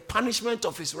takes the punishment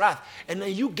of his wrath, and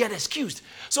then you get excused.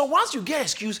 So once you get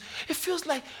excused, it feels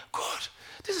like, God,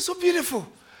 this is so beautiful.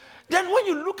 Then when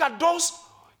you look at those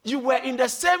you were in the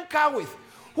same car with,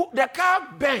 who the car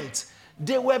bent,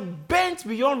 they were bent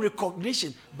beyond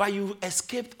recognition, but you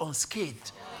escaped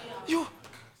unscathed. You,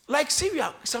 like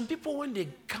Syria, some people when they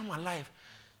come alive,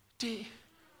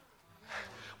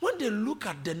 when they look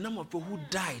at the number of people who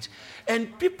died,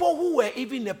 and people who were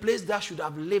even in a place that should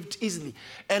have lived easily,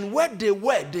 and where they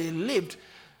lived,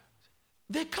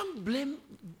 they can't blame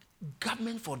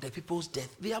government for the people's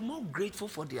death. They are more grateful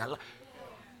for their life.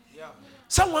 Yeah.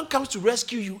 Someone comes to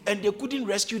rescue you, and they couldn't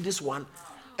rescue this one,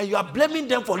 and you are blaming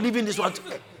them for leaving this one.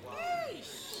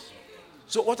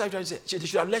 So what are you trying to say? They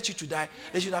should have let you to die.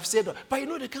 They should have saved them. But you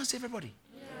know they can't save everybody.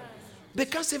 Yes. They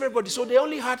can't save everybody. So they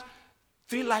only had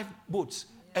 3 lifeboats.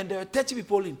 And there were 30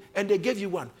 people in. And they gave you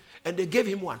one. And they gave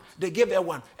him one. They gave her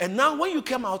one. And now when you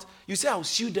come out, you say, I'll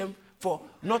sue them for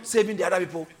not saving the other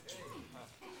people.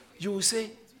 You will say,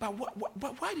 but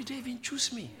why did they even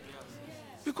choose me?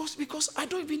 Because I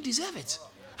don't even deserve it.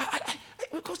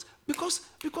 Because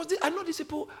I know these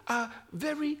people are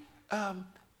very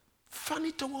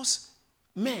funny towards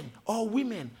men or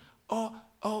women or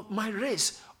my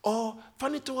race, or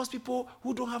funny towards people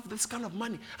who don't have this kind of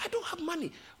money. I don't have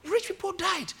money. Rich people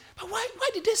died. But why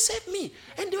did they save me?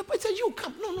 And they said, you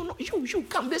come. No, you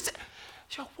come. They said,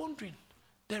 you're wondering,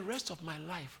 the rest of my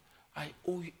life, I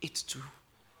owe it to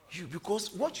you.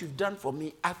 Because what you've done for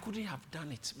me, I couldn't have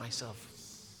done it myself.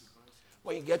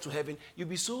 When you get to heaven, you'll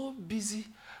be so busy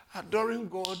adoring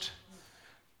God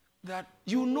that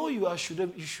you know you should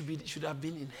have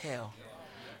been in hell.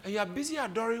 And you are busy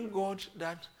adoring God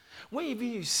that when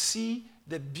even you see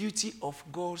the beauty of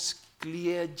God's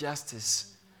clear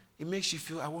justice, it makes you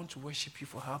feel, I want to worship you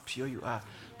for how pure you are,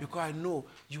 because I know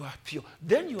you are pure.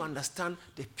 Then you understand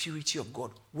the purity of God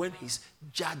when he's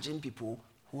judging people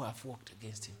who have walked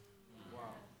against him.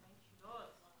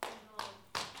 Wow.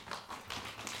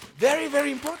 Very,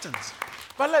 very important.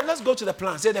 But let's go to the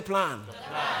plan. Say the plan. The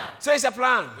plan. Say it's a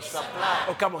plan. It's a plan.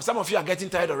 Oh, come on. Some of you are getting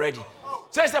tired already.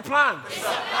 Say it's a plan. It's a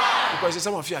plan. Because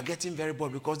some of you are getting very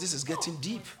bored because this is getting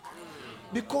deep.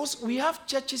 Because we have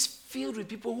churches filled with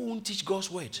people who won't teach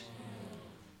God's word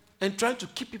and trying to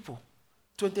keep people,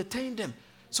 to entertain them.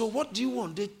 So what do you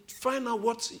want? They find out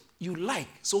what you like.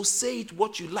 So say it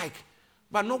what you like,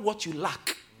 but not what you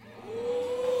lack.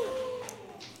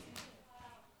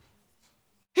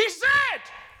 He said,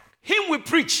 him we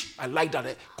preach. I like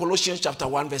that. Colossians chapter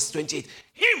 1 verse 28.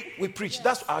 Him we preach.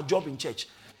 That's our job in church.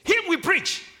 Him we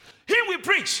preach. Him we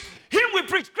preach. Him we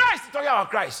preach. Christ, talking about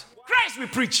Christ. Christ we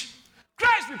preach.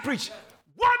 Christ we preach.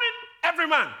 Warning every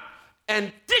man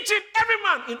and teaching every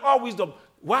man in all wisdom.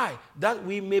 Why? That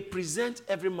we may present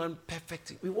every man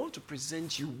perfectly. We want to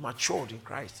present you matured in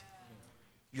Christ.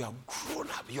 You are grown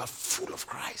up. You are full of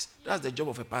Christ. That's the job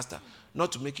of a pastor.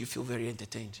 Not to make you feel very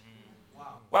entertained.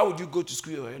 Why would you go to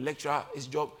school or a lecturer? His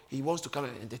job, he wants to come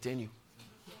and entertain you.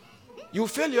 You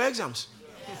fail your exams.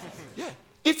 Yeah.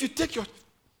 If you take your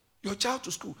child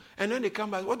to school and then they come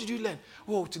back, what did you learn?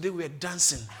 Oh, today we were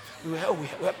dancing.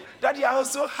 Daddy, I was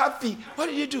so happy. What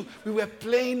did you do? We were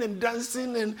playing and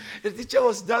dancing, and the teacher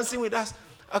was dancing with us.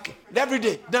 Okay, every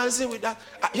day, dancing with us.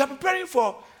 You're preparing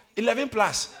for 11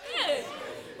 plus.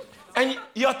 And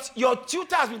your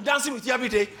tutor has been dancing with you every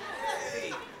day.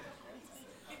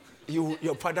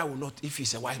 Your father will not, if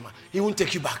he's a wise man, he won't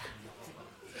take you back.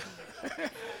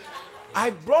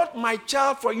 I brought my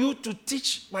child for you to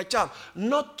teach my child,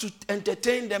 not to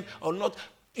entertain them or not.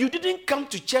 You didn't come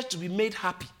to church to be made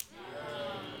happy.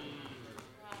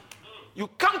 You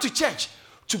come to church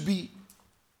to be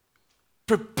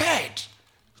prepared,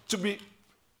 to be,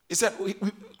 he said,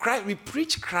 we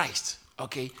preach Christ,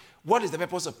 okay? What is the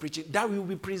purpose of preaching? That we will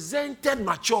be presented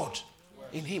matured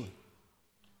in him.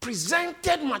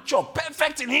 Presented mature,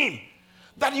 perfect in him.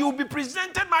 That you will be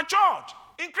presented matured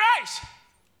in Christ.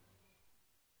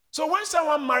 So when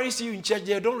someone marries you in church,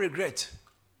 they don't regret.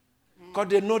 Because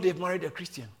they know they've married a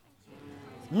Christian.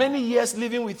 Many years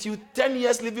living with you, 10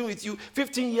 years living with you,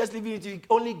 15 years living with you, it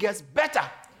only gets better,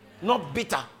 not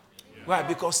bitter. Why?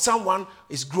 Because someone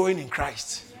is growing in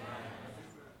Christ.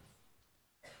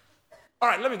 All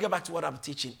right, let me get back to what I'm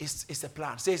teaching. It's a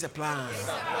plan. Say it's a plan. It's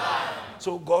a plan.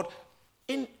 So God,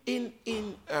 in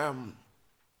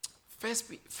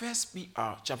First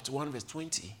Peter chapter 1 verse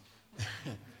 20.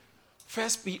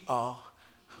 First Peter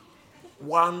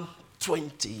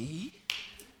 1:20.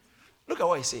 Look at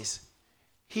what it says.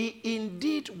 He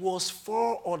indeed was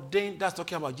foreordained. That's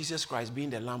talking about Jesus Christ being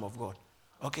the Lamb of God.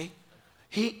 Okay?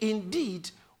 He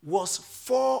indeed was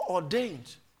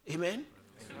foreordained. Amen?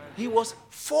 He was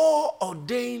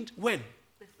foreordained when?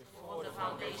 Before the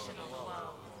foundation of the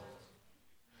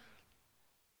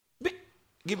world.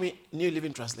 Give me New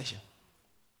Living Translation.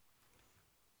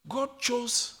 God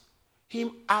chose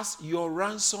him as your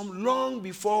ransom long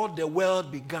before the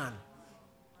world began.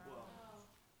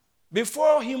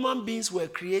 Before human beings were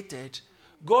created,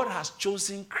 God has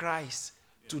chosen Christ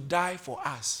to die for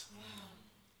us.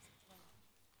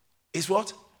 It's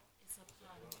what?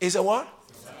 It's a what?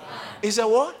 It's a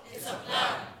what? It's a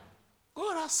plan.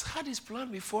 God has had his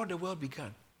plan before the world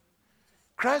began.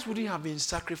 Christ wouldn't have been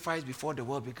sacrificed before the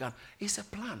world began. It's a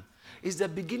plan. It's the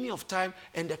beginning of time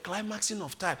and the climaxing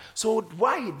of time. So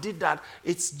why he did that,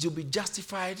 it's to be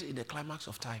justified in the climax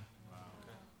of time.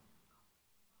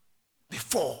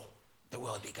 Before the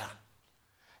world began.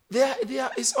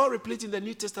 It's all replete in the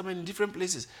New Testament in different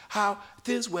places. How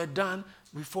things were done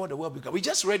before the world began. We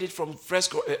just read it from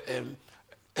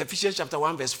Ephesians chapter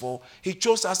 1 verse 4. He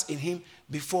chose us in him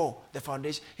before the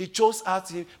foundation. He chose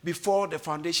us before the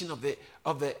foundation of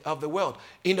the world.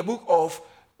 In the book of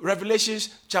Revelations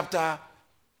chapter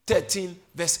 13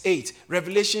 verse 8.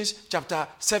 Revelations chapter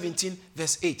 17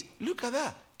 verse 8. Look at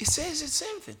that. It says the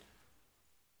same thing.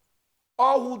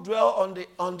 All who dwell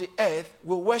on the earth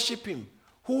will worship him,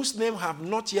 whose name have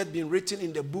not yet been written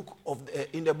in the book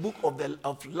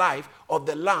of life of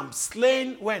the Lamb,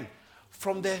 slain when?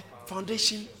 From the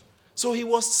foundation. So he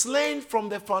was slain from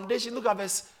the foundation. Look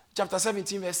at chapter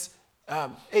 17 verse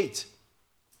 8.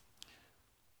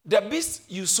 The beast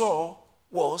you saw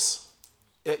was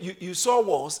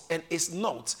and is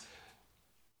not,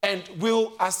 and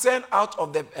will ascend out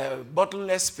of the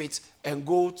bottomless pit and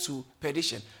go to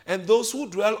perdition. And those who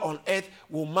dwell on earth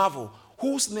will marvel,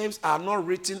 whose names are not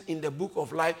written in the book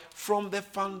of life from the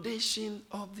foundation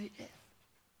of the earth.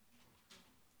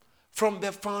 From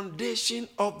the foundation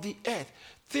of the earth.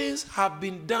 Things have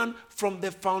been done from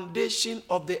the foundation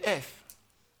of the earth.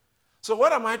 So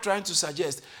what am I trying to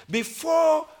suggest?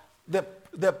 Before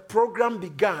the program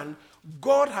began,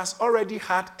 God has already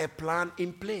had a plan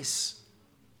in place.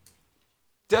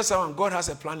 Tell someone, God has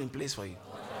a plan in place for you.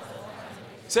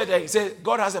 Say,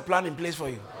 God has a plan in place for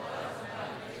you.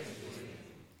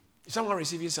 Is someone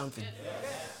receiving something?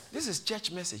 Yes. This is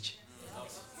church message.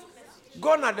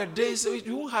 Gone are the days,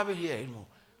 you won't have it here anymore.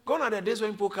 Gone are the days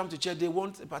when people come to church, they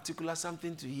want a particular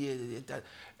something to hear,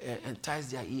 entice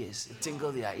their ears,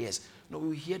 tingle their ears. No,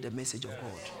 we hear the message of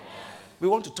God. We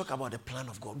want to talk about the plan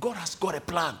of God. God has got a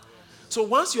plan. So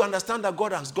once you understand that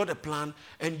God has got a plan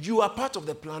and you are part of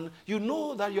the plan, you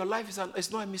know that your life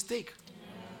is not a mistake.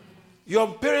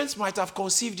 Your parents might have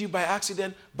conceived you by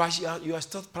accident, but you are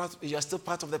still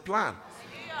part of the plan.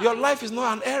 Your life is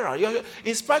not an error.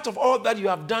 In spite of all that you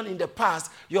have done in the past,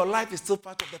 your life is still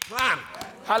part of the plan.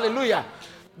 Hallelujah.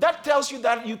 That tells you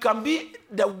that you can be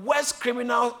the worst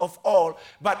criminal of all,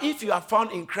 but if you are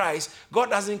found in Christ,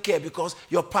 God doesn't care because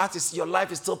your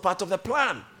life is still part of the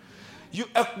plan.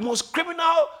 Most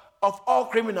criminal of all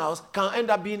criminals can end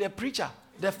up being a preacher.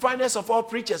 The finest of all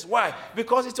preachers. Why?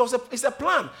 Because it's a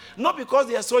plan. Not because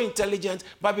they are so intelligent,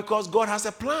 but because God has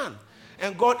a plan.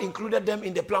 And God included them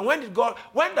in the plan.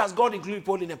 When does God include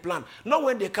people in a plan? Not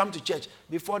when they come to church,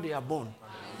 before they are born.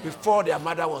 Before their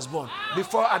mother was born.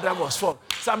 Before Adam was formed.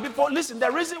 Some people, listen, the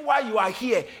reason why you are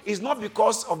here is not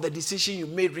because of the decision you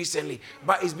made recently,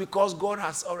 but it's because God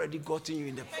has already gotten you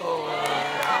in the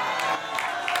plan.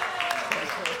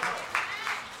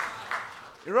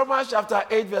 In Romans chapter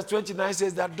 8 verse 29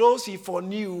 says that those he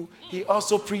foreknew, he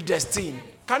also predestined.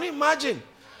 Can you imagine?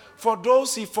 For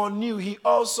those he foreknew, he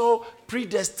also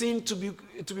predestined to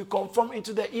be conformed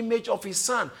into the image of his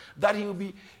son, that he will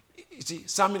be,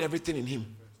 summing everything in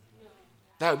him.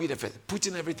 That will be the first,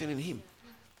 putting everything in him.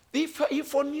 He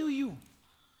foreknew you.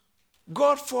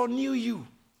 God foreknew you.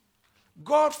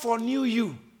 God foreknew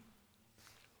you.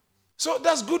 So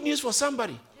that's good news for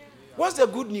somebody. What's the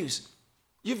good news?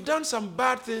 You've done some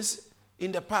bad things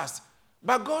in the past,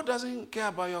 but God doesn't care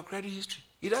about your credit history.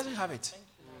 He doesn't have it.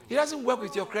 He doesn't work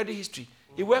with your credit history.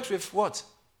 He works with what?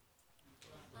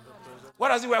 What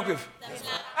does he work with?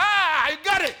 You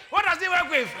got it. What does he work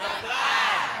with?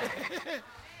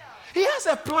 He has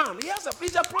a plan.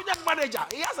 He's a project manager.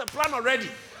 He has a plan already.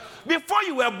 Before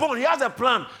you were born, he has a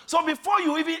plan. So before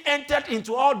you even entered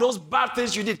into all those bad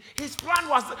things you did, his plan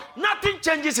was, nothing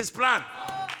changes his plan.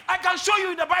 I can show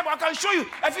you in the Bible. I can show you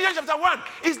Ephesians chapter 1.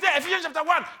 It's there. Ephesians chapter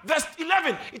 1, verse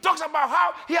 11. It talks about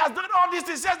how he has done all these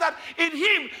things. It says that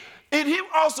in him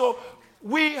also,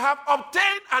 we have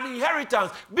obtained an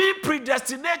inheritance, being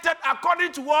predestinated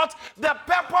according to what? The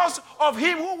purpose of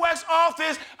him who works all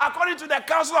things according to the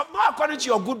counsel of, not according to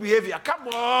your good behavior. Come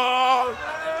on.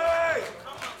 Hey.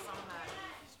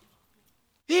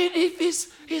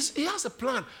 He has a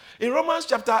plan. In Romans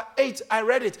chapter 8, I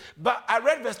read it, but I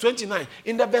read verse 29.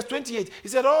 In the verse 28, he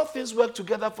said, all things work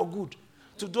together for good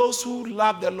to those who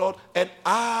love the Lord and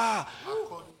are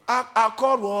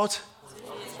called what?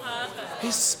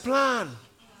 His plan.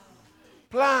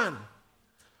 Plan.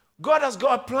 God has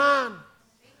got a plan.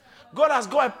 God has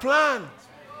got a plan.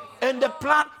 And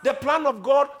the plan of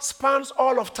God spans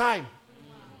all of time.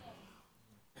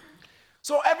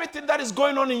 So everything that is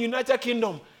going on in United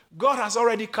Kingdom, God has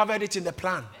already covered it in the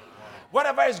plan.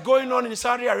 Whatever is going on in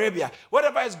Saudi Arabia,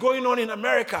 whatever is going on in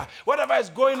America, whatever is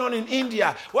going on in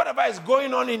India, whatever is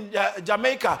going on in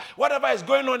Jamaica, whatever is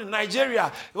going on in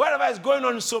Nigeria, whatever is going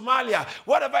on in Somalia,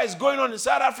 whatever is going on in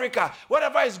South Africa,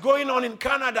 whatever is going on in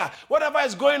Canada, whatever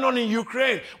is going on in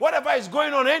Ukraine, whatever is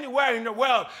going on anywhere in the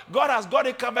world, God has got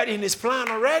it covered in his plan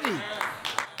already.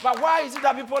 But why is it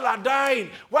that people are dying?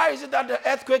 Why is it that the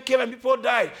earthquake came and people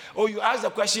died? Oh, you asked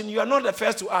the question. You are not the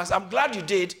first to ask. I'm glad you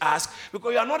did ask,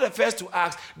 because you are not the first to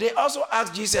ask. They also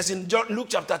asked Jesus in Luke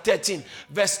chapter 13,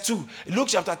 verse 2. Luke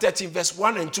chapter 13, verse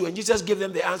 1 and 2. And Jesus gave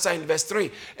them the answer in verse 3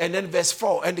 and then verse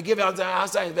 4. And they gave them the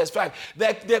answer in verse 5.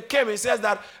 They came and says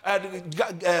that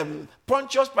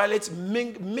Pontius Pilate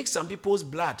mixed some people's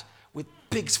blood with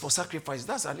pigs for sacrifice.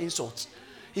 That's an insult.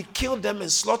 He killed them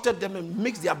and slaughtered them and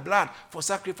mixed their blood for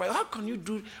sacrifice. How can you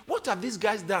do? What have these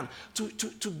guys done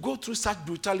to go through such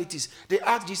brutalities? They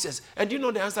asked Jesus. And do you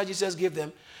know the answer Jesus gave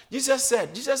them?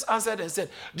 Jesus answered and said,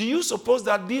 do you suppose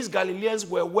that these Galileans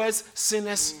were worse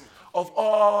sinners of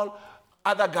all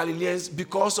other Galileans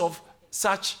because of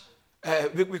such,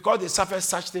 because they suffered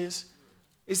such things?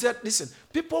 He said, listen,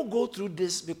 people go through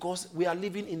this because we are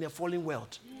living in a fallen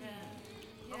world.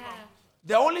 Yeah.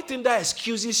 The only thing that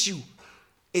excuses you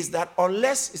is that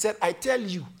unless, he said, I tell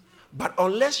you, but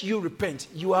unless you repent,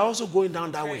 you are also going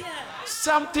down that way.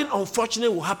 Something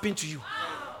unfortunate will happen to you.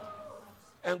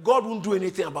 And God won't do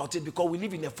anything about it because we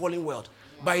live in a fallen world.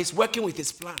 But he's working with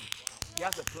his plan. He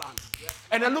has a plan.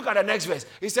 And then look at the next verse.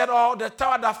 He said, oh, the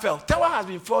tower that fell. Tower has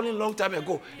been falling a long time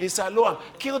ago in Siloam.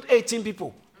 Killed 18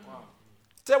 people.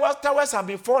 Towers have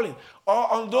been falling.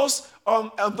 Or on those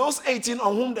 18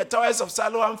 on whom the towers of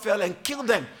Siloam fell and killed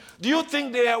them. Do you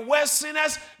think they are worse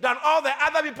sinners than all the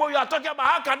other people you are talking about?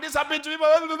 How can this happen to people?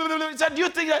 He said, do you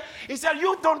think that? He said,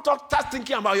 you don't start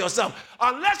thinking about yourself.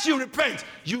 Unless you repent,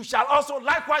 you shall also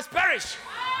likewise perish.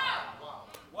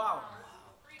 Wow.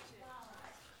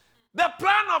 The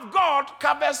plan of God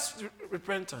covers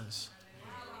repentance.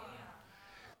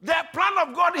 The plan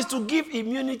of God is to give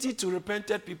immunity to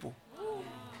repented people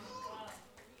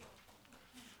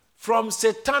from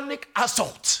satanic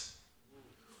assault.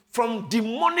 From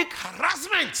demonic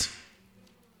harassment.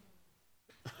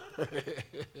 So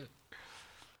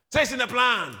it's in the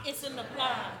plan. It's in the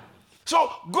plan.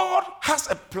 So God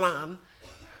has a plan.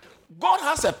 God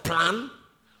has a plan.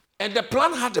 And the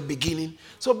plan had a beginning.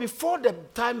 So before the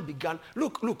time began,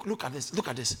 look at this. Look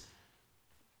at this.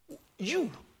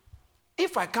 You,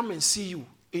 if I come and see you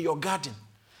in your garden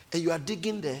and you are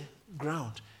digging the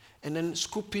ground and then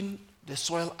scooping the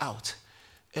soil out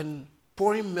and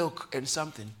pouring milk and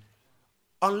something,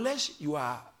 unless you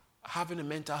are having a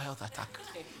mental health attack.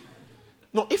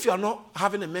 No, if you are not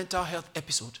having a mental health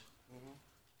episode,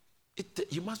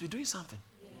 you must be doing something.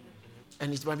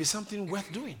 And it might be something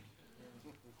worth doing.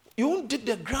 You won't dig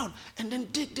the ground and then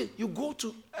dig. You go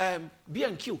to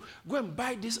B&Q, go and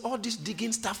buy all this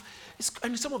digging stuff.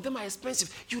 And some of them are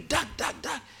expensive. You dig.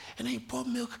 And then you pour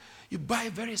milk. You buy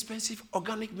very expensive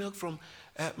organic milk from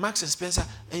Marks & Spencer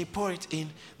and you pour it in.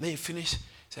 Then you finish.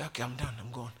 Say, okay, I'm done.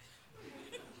 I'm gone.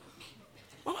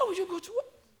 Why would you go to work?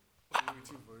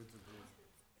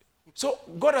 So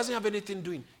God doesn't have anything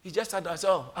doing. He just had us,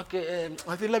 okay,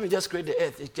 I think let me just create the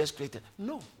earth. It's just created.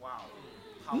 No. Wow.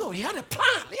 No, he had a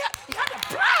plan. He had a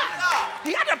plan.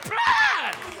 He had a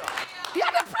plan. He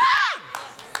had a plan.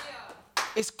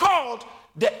 It's called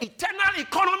the eternal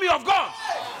economy of God.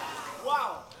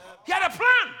 Wow. He had a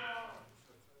plan.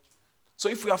 So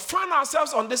if we have found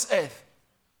ourselves on this earth,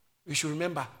 we should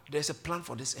remember there's a plan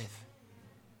for this earth.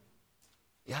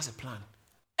 He has a plan.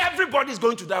 Everybody is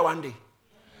going to die one day.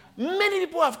 Many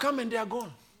people have come and they are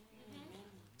gone.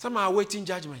 Some are awaiting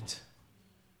judgment.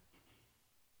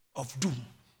 of doom.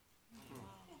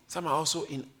 Some are also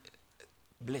in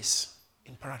bliss,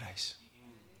 in paradise,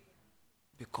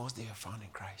 because they are found in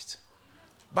Christ.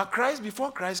 But Christ,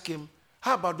 before Christ came,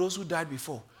 how about those who died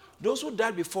before? Those who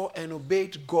died before and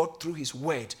obeyed God through his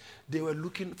word, they were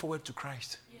looking forward to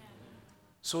Christ. Yeah.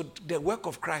 So the work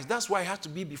of Christ, that's why it has to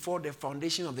be before the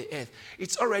foundation of the earth.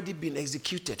 It's already been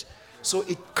executed. So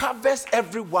it covers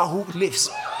everyone who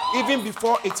lives, even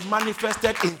before it's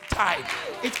manifested in time.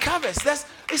 It covers.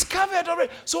 It's covered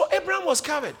already. So Abraham was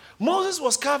covered. Moses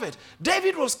was covered.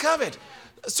 David was covered.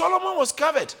 Solomon was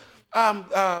covered.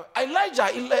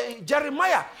 Elijah,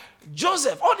 Jeremiah,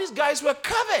 Joseph, all these guys were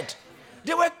covered.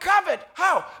 They were covered.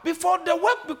 How? Before the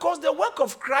work, because the work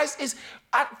of Christ is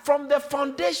from the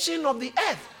foundation of the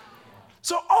earth.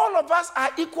 So all of us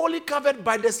are equally covered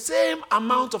by the same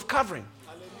amount of covering.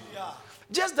 Hallelujah.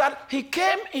 Just that he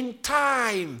came in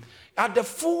time, at the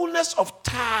fullness of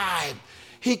time.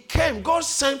 He came, God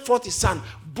sent forth his son,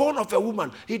 born of a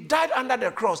woman. He died under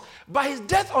the cross. But his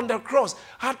death on the cross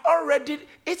had already,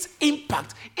 its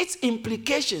impact, its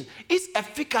implication, its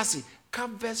efficacy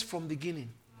covers from beginning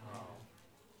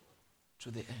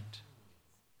to the end.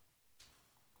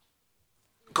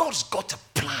 God's got a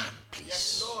plan, please.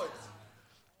 Yes, Lord.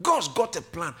 God's got a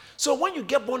plan. So when you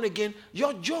get born again,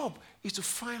 your job is to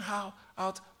find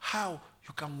out how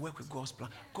you can work with God's plan.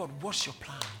 God, what's your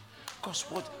plan? Because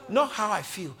not how I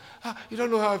feel. You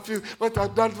don't know how I feel. What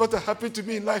I've done, what happened to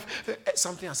me in life.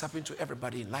 Something has happened to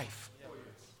everybody in life.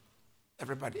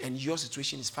 Everybody. And your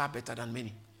situation is far better than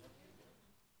many.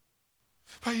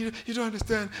 But you don't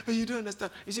understand. But you don't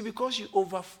understand. You see, because you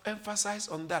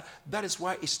overemphasize on that, that is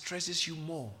why it stresses you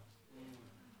more.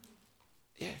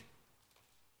 Yeah.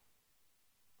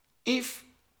 If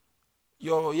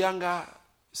your younger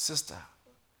sister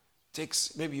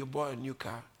takes, maybe you bought a new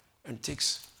car and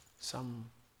takes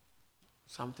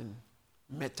something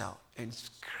metal and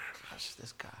scratch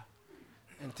this car,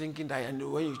 and thinking that,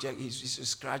 and when you check, it's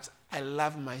scratched. I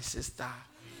love my sister.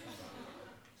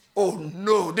 Oh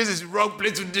no, this is the wrong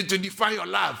place to define your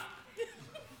love.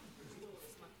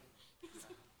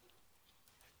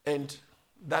 And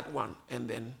that one, and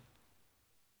then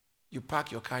you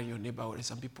park your car in your neighborhood, and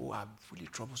some people are really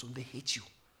troublesome. They hate you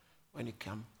when you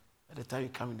come. At the time you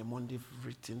come in the morning, they've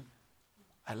written,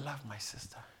 I love my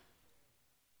sister.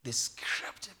 They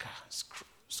scrapped the car,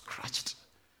 scratched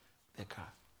the car.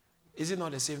 Is it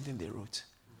not the same thing they wrote?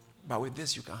 But with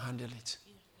this, you can handle it.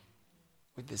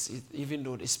 With this, even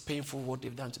though it's painful what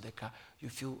they've done to the car, you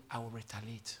feel, I will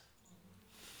retaliate.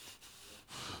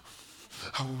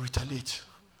 I will retaliate.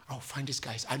 I will find these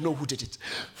guys. I know who did it.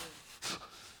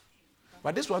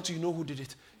 But this one too, you know who did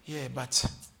it. Yeah, but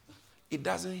it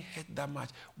doesn't hurt that much.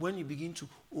 When you begin to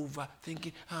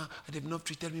overthinking, they've not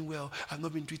treated me well, I've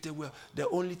not been treated well. The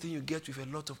only thing you get with a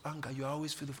lot of anger, you are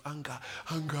always filled with anger,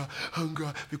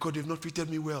 because they've not treated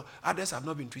me well. Others have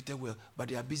not been treated well, but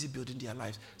they are busy building their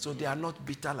lives. So they are not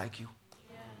bitter like you.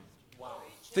 Yeah. Wow.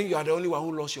 Think you are the only one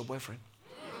who lost your boyfriend.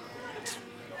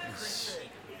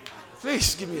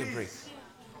 Please give me a break.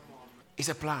 It's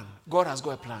a plan. God has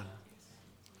got a plan.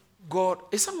 God,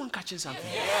 is someone catching something?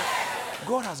 Yes.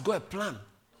 God has got a plan.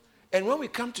 And when we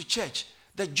come to church,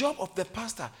 the job of the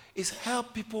pastor is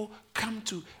help people come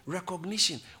to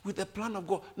recognition with the plan of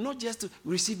God. Not just to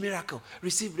receive miracle,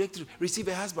 receive breakthrough, receive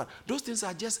a husband. Those things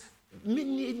are just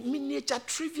miniature,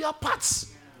 trivial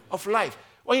parts of life.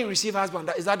 When you receive a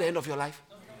husband, is that the end of your life?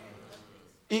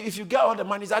 If you get all the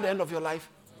money, is that the end of your life?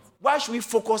 Why should we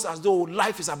focus as though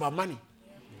life is about money?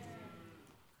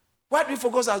 Why do we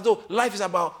focus as though life is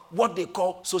about what they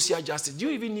call social justice? Do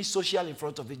you even need social in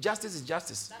front of it? Justice is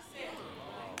justice. That's it.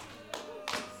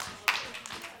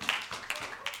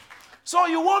 So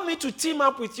you want me to team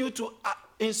up with you to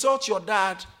insult your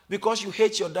dad because you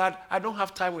hate your dad? I don't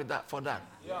have time for that.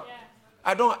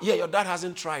 Yeah. Your dad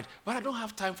hasn't tried, but I don't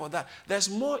have time for that. There's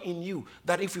more in you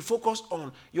that if you focus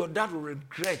on, your dad will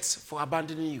regret for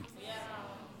abandoning you. Yeah.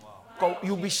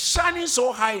 You'll be shining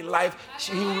so high in life,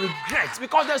 he will regret,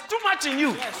 because there's too much in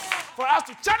you for us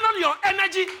to channel your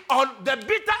energy on the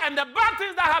bitter and the bad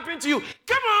things that happen to you.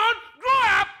 Come on,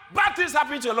 grow up. Bad things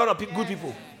happen to a lot of good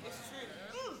people.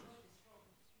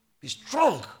 Be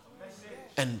strong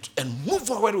and move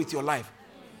forward with your life.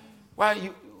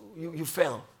 Why you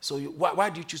fell? So why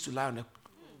do you choose to lie on the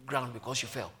ground? Because you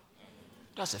fell.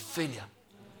 That's a failure.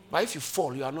 But if you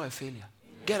fall, you are not a failure.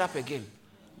 Get up again.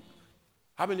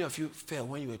 How many of you fell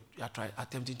when you were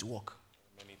attempting to walk?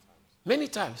 Many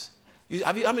times.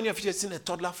 How many of you have seen a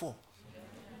toddler fall?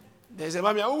 There's a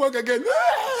mommy, I will walk again.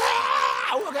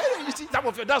 You see,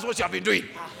 that's what you have been doing.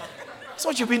 That's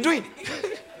what you've been doing.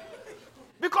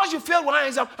 Because you failed one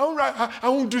exam, I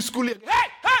won't do schooling.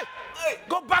 Hey!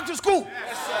 back to school.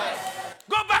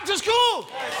 Go back to school.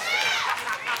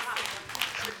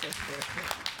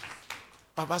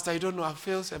 Oh, Pastor, you don't know, I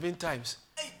failed 7 times.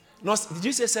 Not, did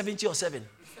you say 70 or 7?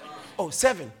 Oh,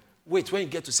 7. Wait, when you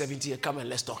get to 70, come and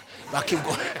let's talk. But keep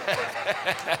going.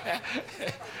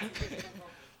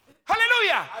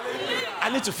 Hallelujah. I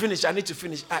need to finish.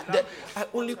 I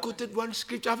only quoted one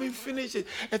scripture. I haven't finished it.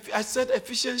 I said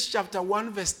Ephesians chapter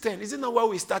 1 verse 10. Isn't that where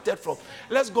we started from?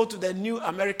 Let's go to the New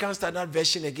American Standard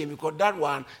Version again, because that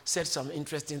one said some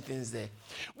interesting things there.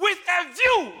 With a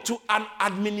view to an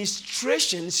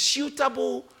administration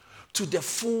suitable to the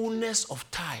fullness of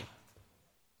time.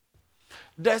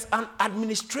 There's an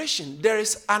administration. There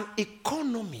is an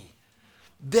economy.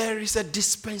 There is a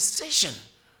dispensation.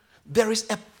 There is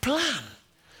a plan.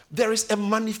 There is a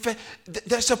manifest.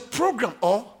 There's a program,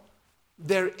 or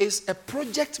there is a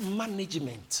project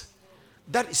management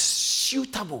that is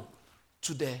suitable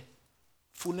to the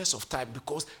fullness of time,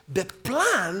 because the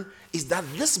plan is that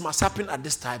this must happen at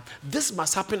this time, this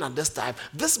must happen at this time,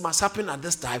 this must happen at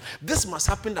this time, this must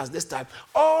happen at this time.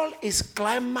 All is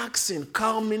climaxing,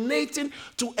 culminating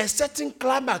to a certain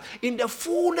climax in the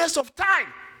fullness of time.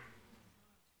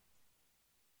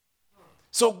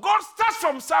 So God starts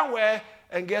from somewhere,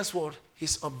 and guess what?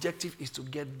 His objective is to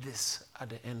get this at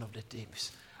the end of the day.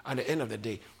 At the end of the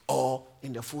day, or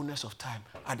in the fullness of time,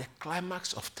 at the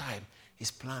climax of time, his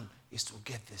plan is to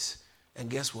get this. And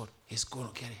guess what? He's going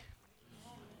to get it.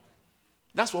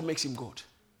 That's what makes him God.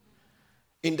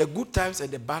 In the good times and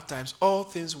the bad times, all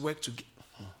things work together.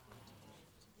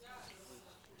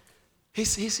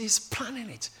 He's planning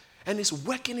it, and he's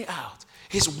working it out.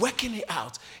 He's working it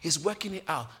out. He's working it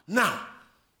out. Now,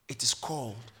 it is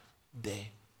called the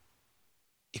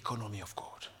economy of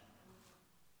God.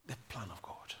 The plan of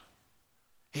God.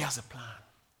 He has a plan.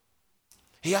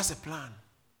 He has a plan.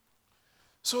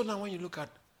 So now when you look at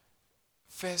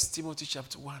 1 Timothy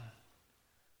chapter 1,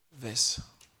 verse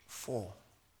 4,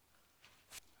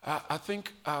 I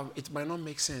think it might not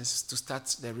make sense to start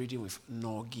the reading with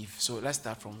nor give. So let's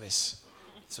start from verse,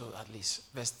 so at least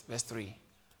verse 3.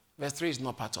 Verse 3 is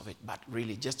not part of it, but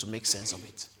really just to make sense of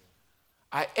it.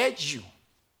 I urge you,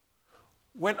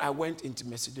 when I went into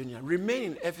Macedonia, remain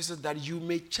in Ephesus, that you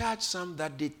may charge some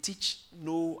that they teach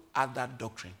no other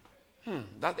doctrine.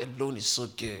 That alone is so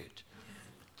good.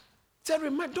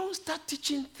 Don't start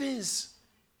teaching things.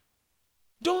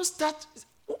 Don't start.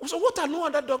 So what are no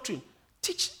other doctrine?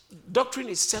 Teach doctrine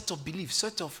is set of belief,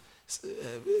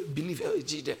 belief,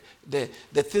 the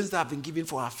things that have been given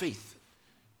for our faith.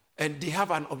 And they have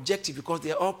an objective, because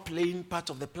they are all playing part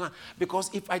of the plan. Because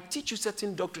if I teach you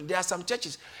certain doctrine, there are some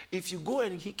churches, if you go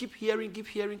and keep hearing,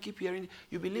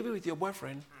 you'll be living with your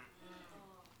boyfriend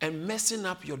and messing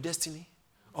up your destiny,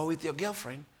 or with your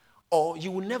girlfriend, or you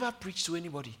will never preach to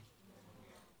anybody.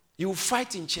 You will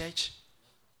fight in church.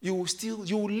 You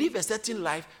will live a certain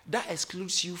life that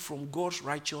excludes you from God's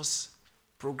righteous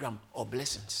program or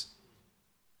blessings.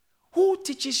 Who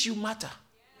teaches you matter?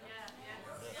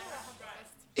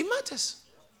 It matters.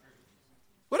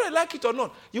 Whether I like it or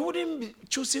not, you wouldn't be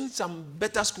choosing some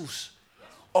better schools.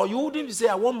 Or you wouldn't say,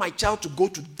 I want my child to go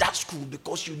to that school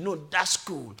because you know that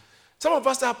school. Some of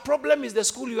us, our problem is the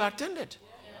school you attended.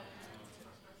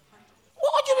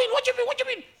 What do you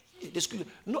mean? The school.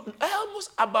 No,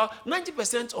 almost about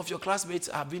 90% of your classmates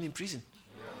have been in prison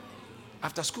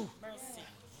after school.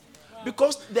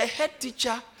 Because the head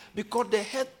teacher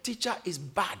is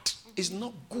bad, is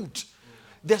not good.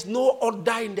 There's no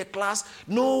order in the class.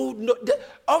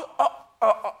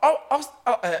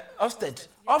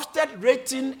 Ofsted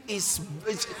rating is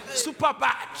super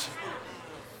bad.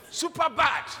 Super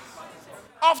bad.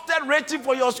 Ofsted rating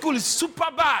for your school is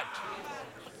super bad.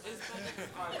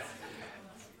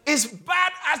 It's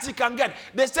bad as it can get.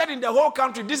 They said in the whole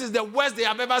country, this is the worst they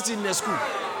have ever seen in the school.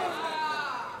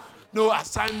 No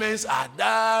assignments are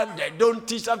done. They don't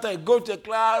teach after you go to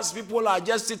class. People are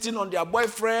just sitting on their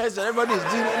boyfriends, and everybody is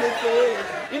doing anything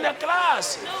in the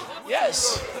class.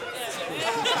 Yes.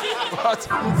 But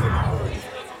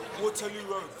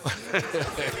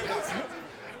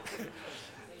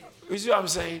you see what I'm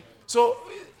saying? So,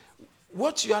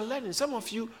 what you are learning, some of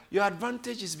you, your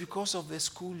advantage is because of the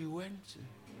school you went to.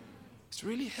 It's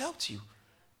really helped you.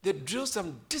 They drill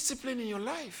some discipline in your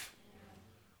life.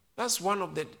 That's one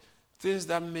of the things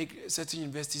that make certain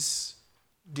universities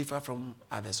differ from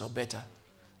others or better,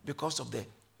 because of the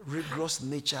rigorous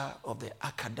nature of the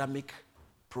academic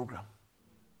program.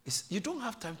 You don't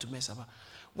have time to mess about.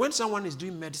 When someone is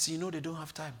doing medicine, you know they don't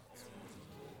have time.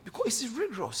 Because it's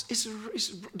rigorous.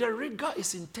 The rigor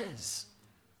is intense.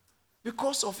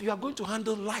 Because of you are going to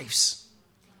handle lives.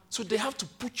 So they have to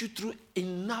put you through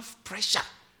enough pressure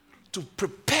to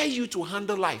prepare you to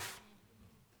handle life.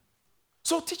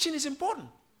 So teaching is important.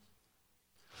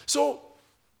 So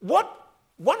one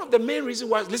of the main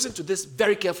reasons why, listen to this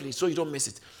very carefully so you don't miss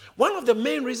it. One of the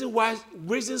main reasons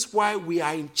why we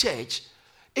are in church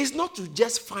is not to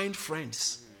just find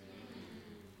friends.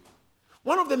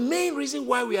 One of the main reasons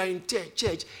why we are in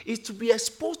church is to be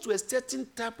exposed to a certain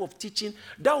type of teaching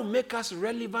that will make us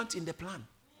relevant in the plan.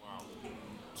 Wow.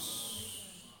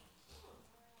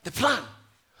 The plan.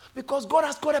 Because God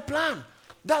has got a plan.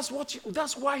 That's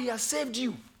why He has saved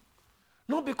you.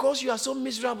 Not because you are so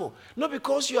miserable. Not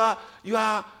because you are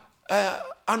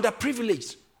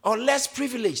underprivileged or less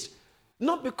privileged.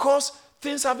 Not because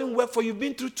things haven't worked for you, you've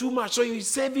been through too much, so He's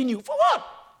saving you. For what?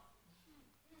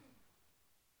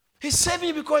 He's saving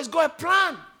you because He's got a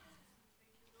plan.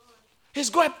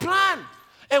 He's got a plan.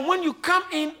 And when you come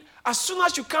in, as soon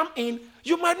as you come in,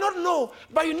 you might not know,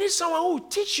 but you need someone who will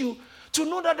teach you to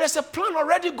know that there's a plan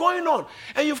already going on.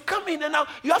 And you've come in and now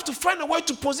you have to find a way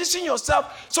to position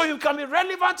yourself so you can be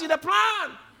relevant in the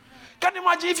plan. Can you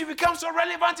imagine if you become so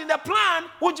relevant in the plan,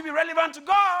 would you be relevant to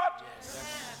God? Yes.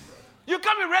 You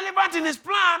can't be relevant in His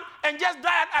plan and just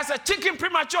die as a chicken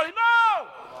prematurely. No!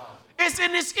 It's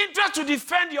in His interest to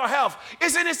defend your health.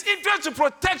 It's in His interest to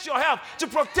protect your health, to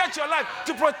protect your life,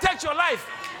 to protect your life.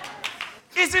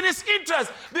 It's in His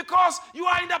interest because you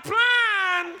are in the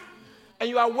plan and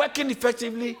you are working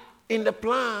effectively in the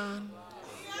plan.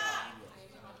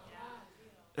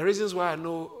 The reasons why I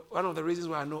know, one of the reasons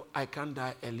why I know I can't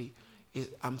die early is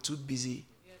I'm too busy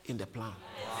in the plan.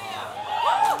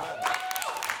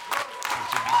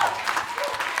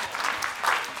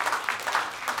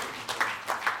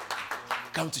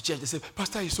 Come to church. They say,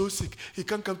 Pastor is so sick. He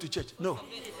can't come to church. No.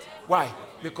 Why?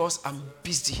 Because I'm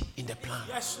busy in the plan.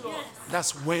 Yes, Lord.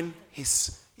 That's when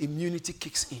his immunity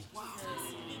kicks in. Wow.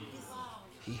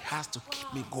 He has to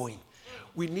keep me going.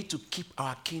 We need to keep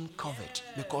our king covered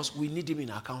because we need him in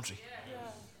our country.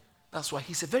 That's why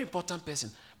he's a very important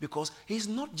person because he's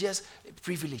not just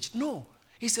privileged. No.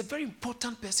 He's a very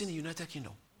important person in the United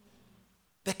Kingdom.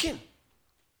 The king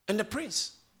and the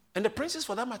prince and the princess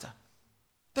for that matter.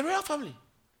 The royal family.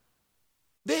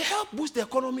 They help boost the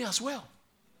economy as well.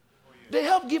 They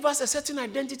help give us a certain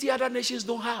identity other nations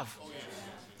don't have.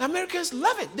 The Americans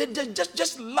love it. They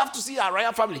just love to see our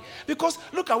royal family. Because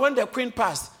look at when the queen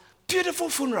passed. Beautiful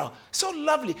funeral. So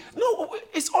lovely. No,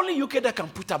 it's only UK that can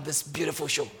put up this beautiful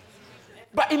show.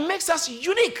 But it makes us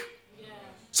unique.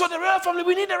 So the royal family,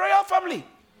 we need the royal family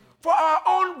for our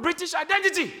own British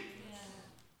identity.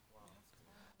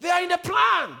 They are in the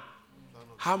plan.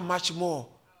 How much more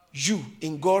you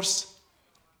in God's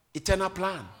eternal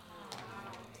plan?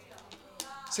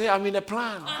 Say, I'm in the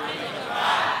plan. I'm in the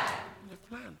plan. In the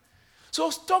plan. So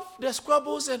stop the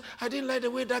squabbles and I didn't like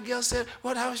the way that girl said,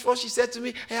 what she said to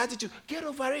me, her attitude. Get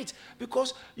over it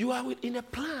because you are in a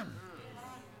plan.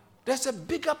 There's a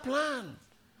bigger plan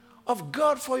of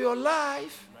God for your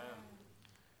life.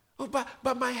 Oh,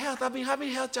 but my health, I've been having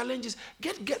health challenges.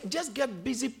 Just get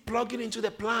busy plugging into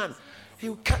the plan.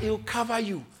 He'll cover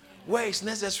you where it's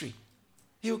necessary.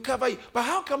 He'll cover you. But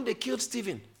how come they killed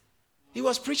Stephen? He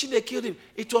was preaching, they killed him.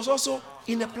 It was also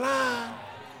in the plan.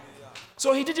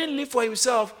 So he didn't live for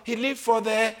himself. He lived for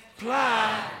the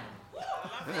plan.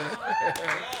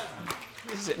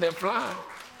 This is the plan.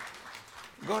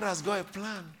 God has got a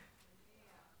plan.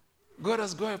 God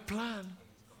has got a plan.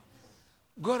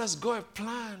 God has got a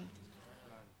plan.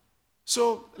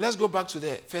 So let's go back to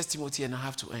the 1 Timothy and I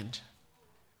have to end.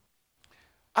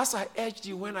 As I urged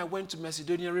you when I went to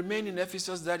Macedonia, remain in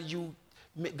Ephesus that you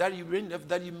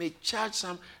may charge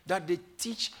some that they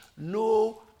teach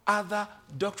no other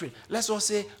doctrine. Let's all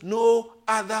say no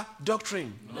other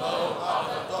doctrine. No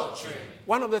other doctrine.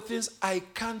 One of the things I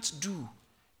can't do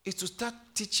is to start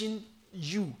teaching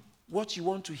you what you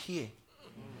want to hear.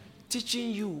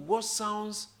 Teaching you what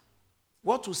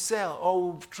to sell or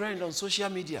will trend on social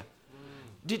media.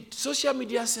 Did social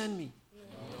media send me?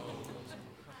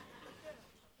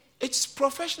 It's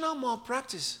professional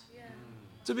malpractice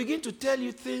to begin to tell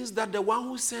you things that the one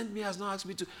who sent me has not asked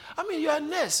me to. I mean, you're a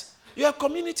nurse. You're a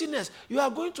community nurse. You are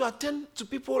going to attend to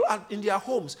people in their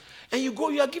homes. And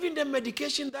you are giving them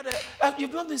medication that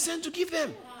you've not been sent to give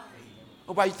them.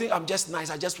 Oh, but you think I'm just nice.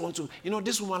 I just want to,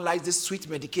 this woman likes these sweet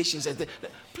medications. And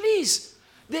please,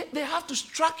 they have to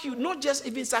strike you. Not just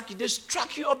even strike you. They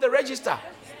strike you off the register.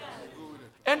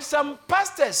 And some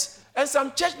pastors and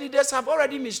some church leaders have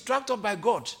already been struck off by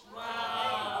God.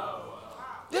 Wow.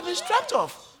 They've been struck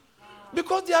off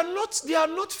because they are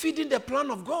not feeding the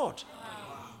plan of God.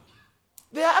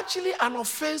 They are actually an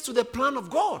offense to the plan of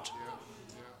God.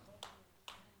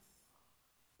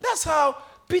 That's how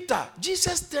Peter,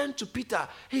 Jesus turned to Peter.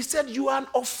 He said, you are an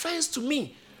offense to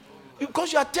me.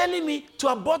 Because you are telling me to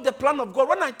abort the plan of God.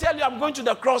 When I tell you I'm going to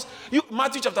the cross,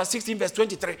 Matthew chapter 16, verse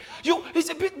 23. It's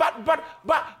a bit,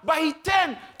 but he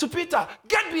turned to Peter.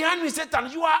 Get behind me,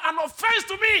 Satan. You are an offense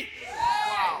to me.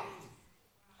 Wow.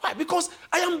 Why? Because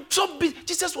I am so busy.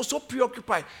 Jesus was so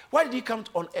preoccupied. Why did he come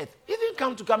on earth? He didn't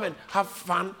come and have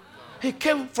fun. He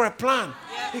came for a plan.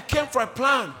 He came for a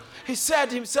plan. He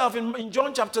said himself in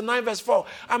John chapter 9 verse 4,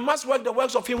 I must work the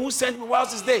works of him who sent me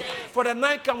whilst is day. For the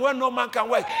night can where no man can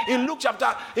work. In Luke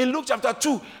chapter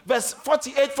 2 verse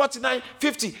 48, 49,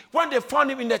 50, when they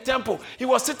found him in the temple, he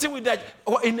was sitting with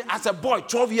as a boy,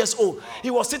 12 years old.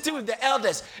 He was sitting with the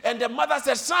elders, and the mother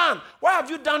said, son, why have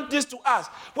you done this to us?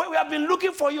 Well, we have been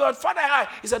looking for you, Father.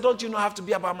 He said, don't you know I have to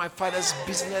be about my Father's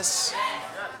business?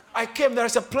 I came, there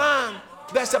is a plan.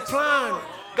 There's a plan.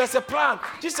 There's a plan.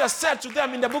 Jesus said to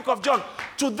them in the book of John,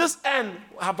 to this end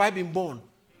have I been born.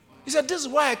 He said, this is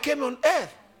why I came on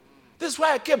earth. This is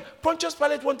why I came. Pontius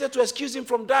Pilate wanted to excuse him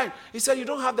from dying. He said, you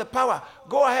don't have the power.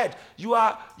 Go ahead.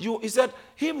 He said,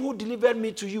 him who delivered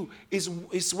me to you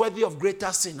is worthy of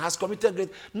greater sin, has committed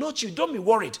great. Not you. Don't be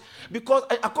worried. Because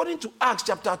according to Acts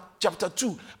chapter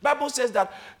 2, Bible says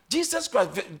that Jesus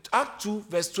Christ, Act 2,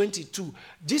 verse 22,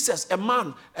 Jesus, a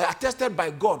man attested by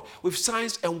God with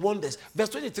signs and wonders. Verse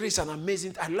 23 is an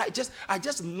amazing, I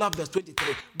just love verse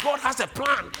 23. God has a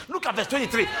plan. Look at verse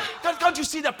 23. Can't you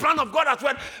see the plan of God as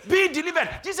well? Be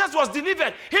delivered. Jesus was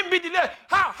delivered. Him be delivered.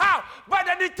 How? By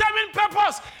the determined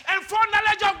purpose and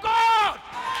foreknowledge of God.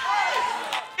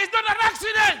 It's not an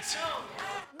accident.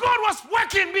 God was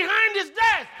working behind his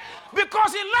death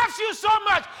because he loves you so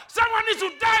much. Someone needs to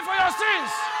die for your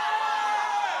sins.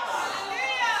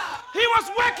 He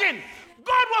was working.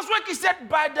 God was working. He said,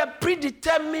 by the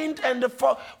predetermined and the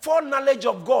foreknowledge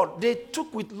of God, they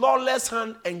took with lawless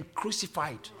hand and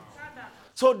crucified.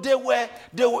 So they were.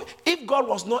 If God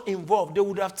was not involved, they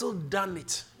would have still done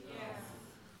it.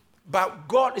 But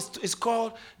God is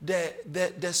called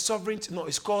the sovereignty. No,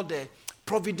 it's called the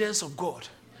providence of God.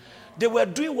 They were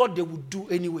doing what they would do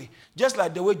anyway. Just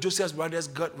like the way Joseph's brothers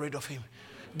got rid of him.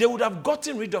 They would have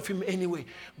gotten rid of him anyway.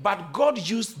 But God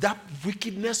used that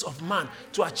wickedness of man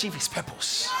to achieve his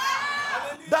purpose.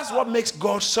 That's what makes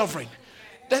God sovereign.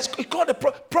 It's called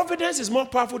providence is more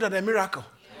powerful than a miracle.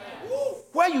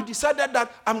 Where you decided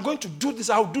that I'm going to do this,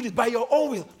 I'll do this by your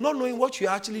own will, not knowing what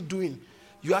you're actually doing.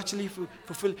 You actually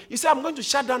fulfill. You say, I'm going to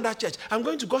shut down that church. I'm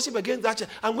going to gossip against that church.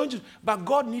 But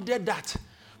God needed that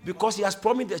because he has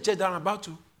promised the church that I'm about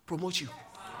to promote you.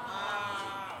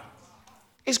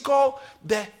 It's called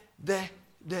the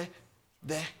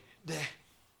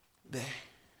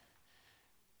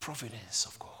providence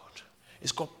of God.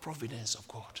 It's called providence of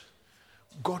God.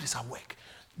 God is at work.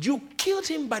 You killed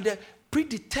him by the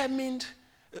predetermined,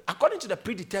 according to the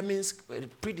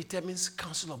predetermined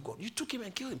counsel of God. You took him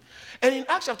and killed him. And in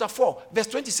Acts chapter 4, verse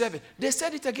 27, they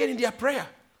said it again in their prayer.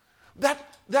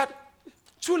 That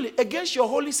truly, against your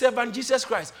holy servant Jesus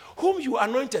Christ, whom you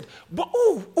anointed,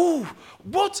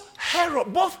 both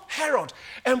Herod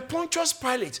and Pontius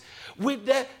Pilate, with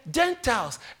the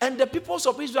Gentiles and the peoples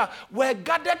of Israel, were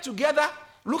gathered together.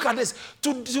 Look at this,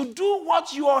 to do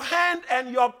what your hand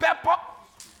and your purpose.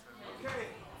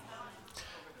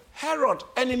 Herod,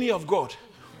 enemy of God.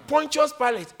 Pontius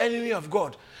Pilate, enemy of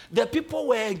God. The people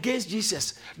were against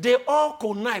Jesus. They all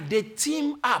connived. They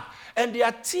teamed up. And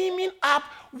their teaming up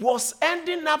was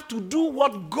ending up to do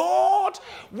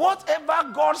whatever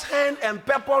God's hand and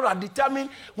purpose are determined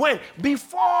when,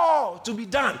 before to be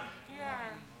done. Yeah.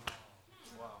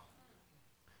 Wow.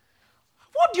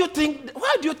 Why do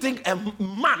you think a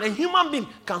man, a human being,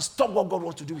 can stop what God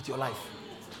wants to do with your life?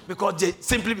 Because they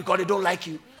don't like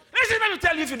you. Listen, let me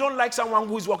tell you, if you don't like someone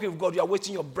who is working with God, you are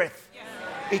wasting your breath. Yeah.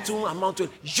 It won't amount to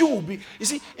it. You will be. You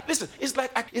see, listen, it's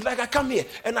like I come here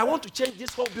and I want to change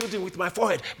this whole building with my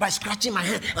forehead by scratching my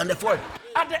hand on the forehead.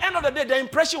 At the end of the day, the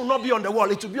impression will not be on the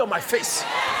wall. It will be on my face.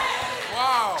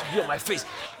 Wow. It will be on my face.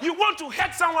 You want to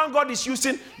hurt someone God is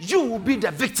using, you will be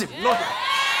the victim. Not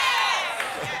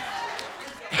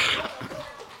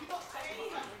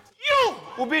you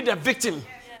will be the victim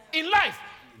in life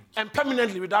and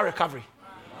permanently without recovery.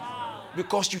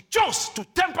 Because you chose to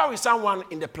tamper with someone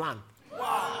in the plan.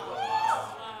 Wow.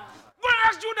 Go and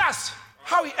ask Judas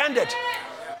how he ended.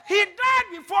 He died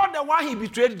before the one he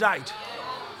betrayed died.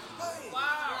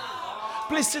 Wow.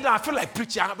 Please sit down. I feel like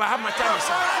preaching, but I have my time.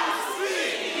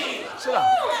 Sit down.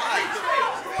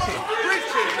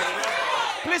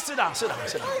 Please sit down. Sit down.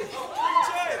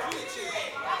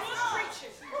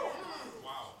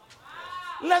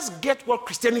 Let's get what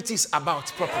Christianity is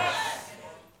about properly.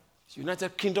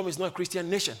 United Kingdom is not a Christian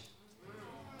nation.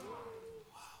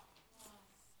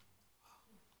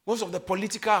 Most of the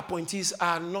political appointees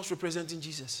are not representing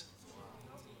Jesus.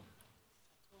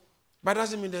 But that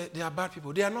doesn't mean they are bad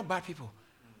people. They are not bad people.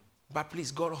 But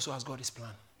please, God also has got his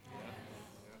plan.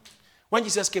 When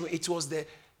Jesus came, it was the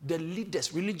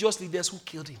leaders, religious leaders who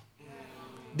killed him.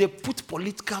 They put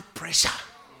political pressure.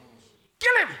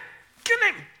 Kill him! Kill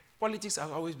him! Politics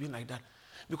has always been like that.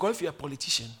 Because if you're a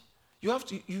politician, you have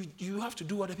to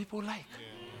do what the people like.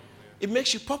 It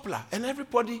makes you popular. And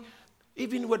everybody,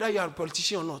 even whether you're a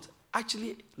politician or not,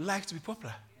 actually likes to be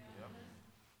popular.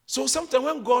 So sometimes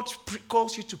when God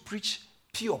calls you to preach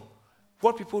pure,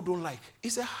 what people don't like,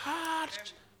 it's a hard,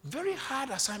 very hard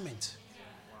assignment.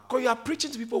 Because you are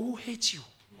preaching to people who hate you.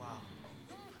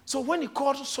 So when he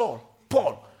called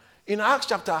Paul, in Acts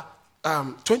chapter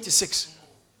 26,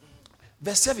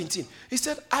 verse 17, he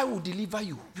said, I will deliver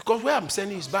you. Because where I'm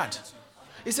sending is bad.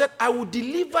 He said, I will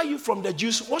deliver you from the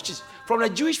Jews, watch this, from the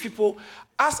Jewish people,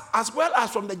 as well as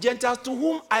from the Gentiles to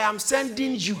whom I am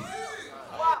sending you.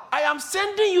 I am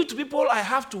sending you to people I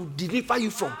have to deliver you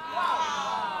from.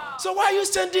 So why are you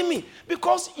sending me?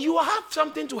 Because you have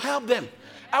something to help them.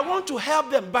 I want to help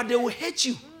them, but they will hate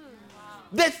you.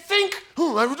 They think,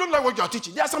 I don't like what you are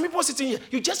teaching. There are some people sitting here.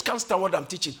 You just can't stand what I'm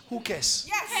teaching. Who cares?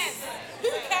 Yes. Who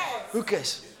cares? Who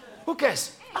cares? Who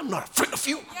cares? I'm not afraid of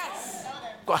you. Yes.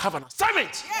 God have an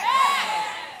assignment.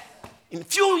 Yes. In a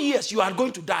few years, you are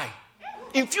going to die.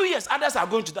 In a few years, others are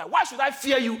going to die. Why should I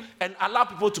fear you and allow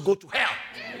people to go to hell?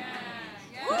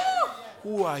 Yes.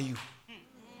 Who are you?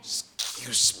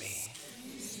 Excuse me.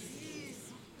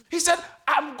 He said,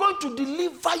 I'm going to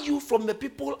deliver you from the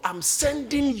people I'm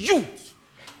sending you.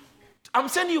 I'm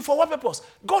sending you for what purpose?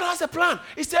 God has a plan.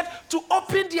 He said to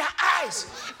open their eyes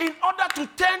in order to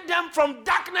turn them from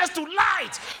darkness to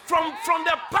light, from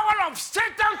the power of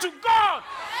Satan to God,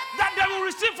 that they will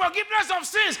receive forgiveness of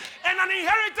sins and an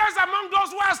inheritance among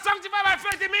those who are sanctified by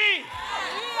faith in me.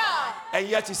 And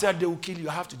yet he said they will kill you.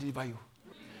 I have to deliver you.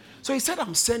 So he said,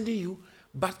 I'm sending you,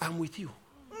 but I'm with you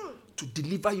to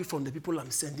deliver you from the people I'm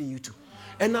sending you to.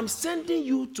 And I'm sending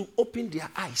you to open their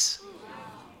eyes.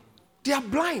 They are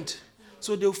blind,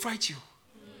 so they'll fight you.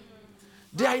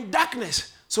 They are in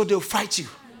darkness, so they'll fight you.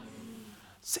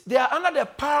 They are under the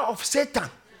power of Satan,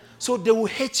 so they will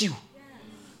hate you.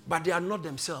 But they are not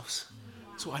themselves.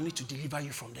 So I need to deliver you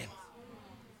from them.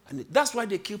 And that's why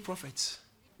they kill prophets.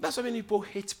 That's why many people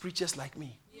hate preachers like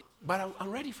me. But I'm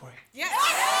ready for it. Yes.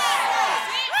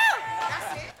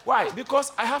 Why?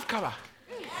 Because I have cover.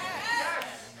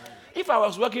 If I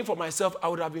was working for myself, I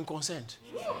would have been concerned.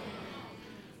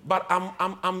 But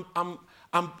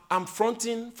I'm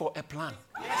fronting for a plan.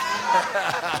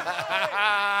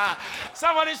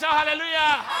 Somebody shout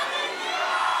hallelujah.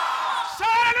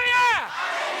 Shout hallelujah.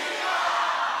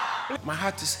 My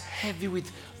heart is heavy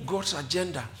with God's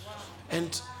agenda.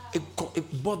 And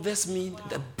it bothers me,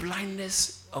 the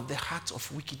blindness of the hearts of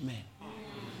wicked men.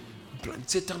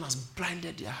 Satan has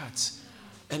blinded their hearts.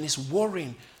 And it's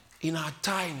worrying in our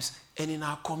times and in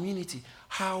our community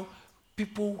how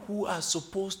people who are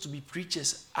supposed to be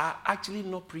preachers are actually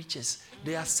not preachers.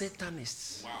 They are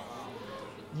Satanists. Wow.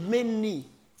 Many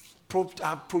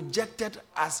are projected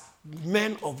as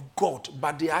men of God,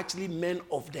 but they are actually men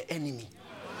of the enemy.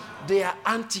 They are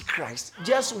antichrist.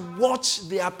 Just watch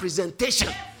their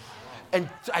presentation. And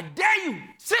I dare you,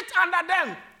 sit under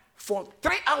them for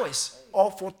 3 hours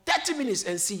or for 30 minutes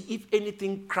and see if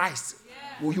anything Christ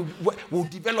will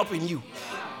develop in you.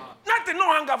 Nothing,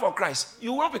 no hunger for Christ.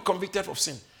 You will not be convicted of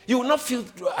sin. You will not feel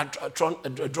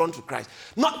drawn to Christ.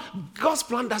 God's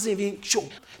plan doesn't even show.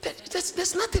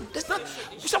 There's nothing.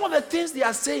 Some of the things they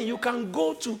are saying, you can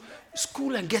go to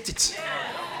school and get it.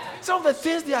 Some of the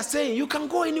things they are saying, you can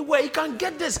go anywhere, you can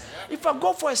get this. If I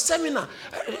go for a seminar,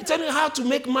 telling you how to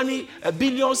make money,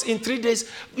 billions in 3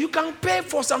 days, you can pay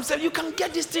for some stuff, you can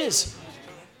get these things.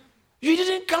 I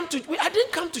didn't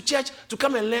come to church to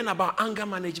come and learn about anger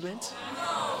management.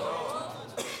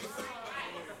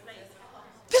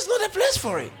 There's not a place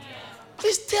for it.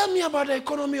 Please tell me about the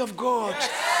economy of God.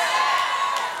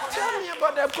 Tell me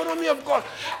about the economy of God.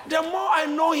 The more I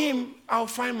know him, I'll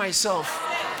find myself.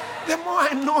 The more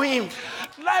I know him,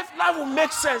 life will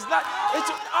make sense.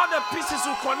 All the pieces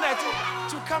will connect,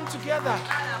 to come together.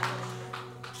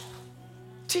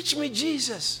 Teach me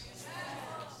Jesus.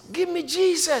 Give me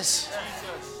Jesus.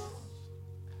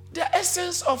 The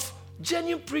essence of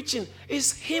genuine preaching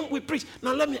is him we preach.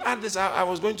 Now let me add this. I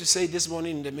was going to say this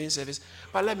morning in the main service,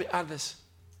 but let me add this.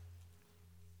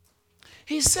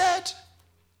 He said,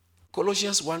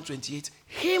 Colossians 1:28,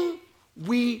 him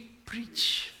we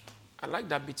preach. I like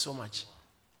that bit so much.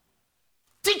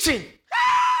 Teaching.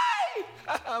 Hey!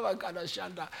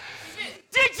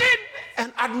 Teaching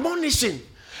and admonishing.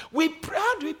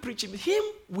 How do we preach him? Him,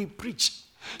 we preach.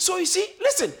 So you see,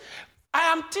 listen,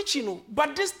 I am teaching you,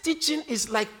 but this teaching is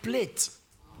like plate.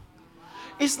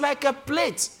 It's like a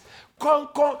plate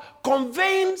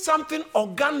conveying something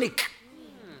organic.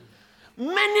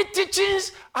 Many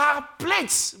teachings are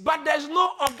plates, but there's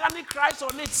no organic Christ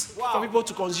on it for people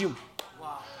to consume.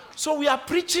 So we are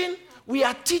preaching, we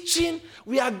are teaching,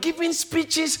 we are giving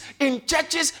speeches in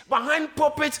churches, behind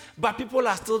pulpits, but people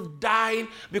are still dying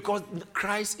because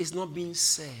Christ is not being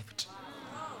served.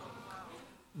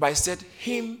 But I said,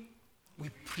 him we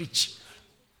preach,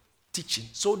 teaching.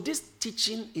 So this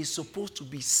teaching is supposed to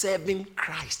be serving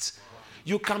Christ.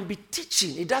 You can be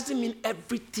teaching. It doesn't mean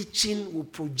every teaching will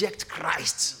project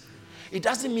Christ. It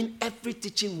doesn't mean every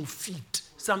teaching will feed.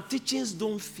 Some teachings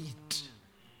don't feed.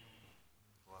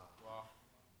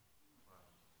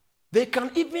 They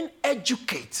can even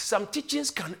educate. Some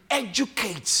teachings can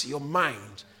educate your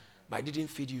mind, but it didn't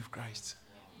feed you with Christ.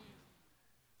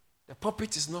 The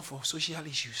pulpit is not for social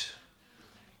issues.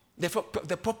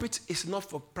 The pulpit is not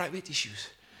for private issues.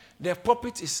 The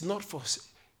pulpit is not for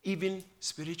even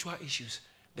spiritual issues.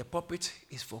 The pulpit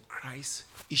is for Christ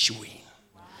issuing.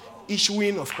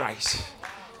 Issuing of Christ.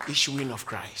 Issuing of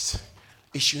Christ.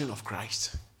 Issuing of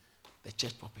Christ. The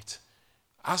church pulpit.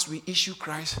 As we issue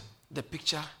Christ, the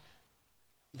picture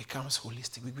becomes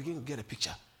holistic. We begin to get a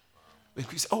picture. We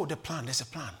say, oh, the plan, there's a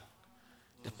plan.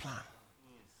 The plan.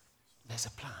 There's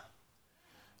a plan.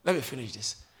 Let me finish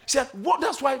this. He said,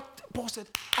 that's why Paul said,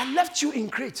 I left you in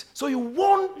Crete. So you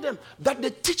warned them that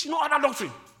they teach no other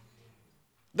doctrine.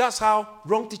 That's how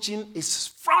wrong teaching is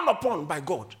frowned upon by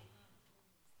God.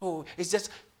 Oh, it's just,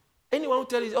 anyone who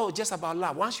tells you, oh, just about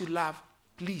love. Once you love,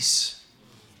 please.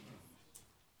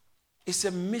 It's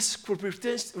a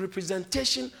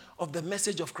misrepresentation of the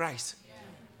message of Christ. Yeah.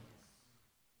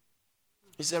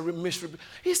 It's a misrepresentation.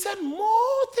 He said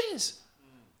more things.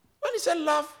 When he said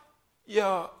love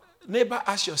your neighbor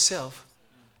as yourself,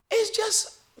 it's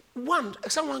just one.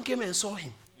 Someone came and saw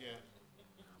him. Yeah.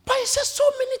 But he says so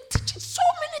many teachings, so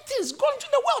many things going to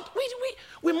the world.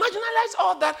 We marginalize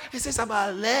all that. He says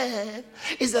about love.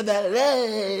 It's about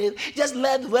love. Just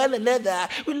love one another.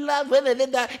 We love one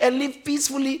another and live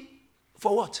peacefully.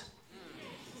 For what?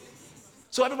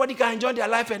 So everybody can enjoy their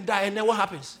life and die, and then what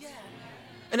happens? Yeah.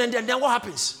 And then what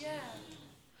happens? Yeah.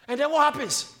 And then what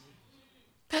happens?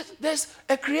 There's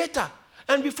a creator.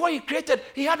 And before he created,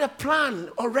 he had a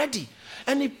plan already.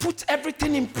 And he put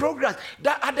everything in progress.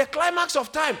 That at the climax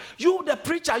of time, you the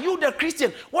preacher, you the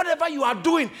Christian, whatever you are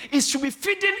doing, it should be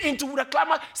feeding into the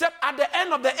climax. Except at the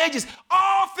end of the ages,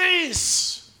 all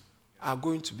things are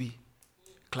going to be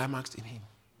climaxed in him.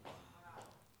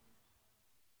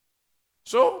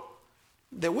 So,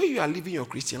 the way you are living your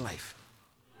Christian life,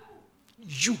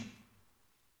 you,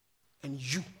 and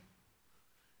you,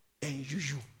 and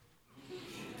you,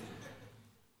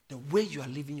 the way you are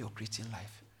living your Christian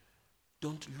life,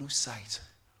 don't lose sight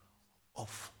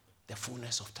of the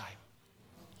fullness of time.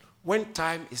 When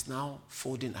time is now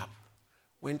folding up,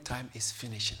 when time is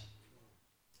finishing,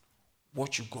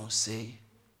 what you're going to say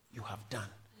you have done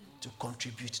to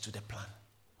contribute to the plan.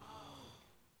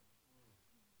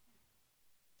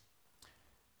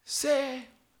 Say,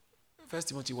 1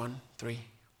 Timothy 1:3.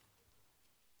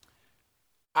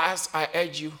 As I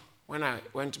urge you, when I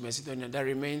went to Macedonia, that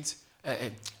remain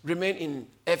in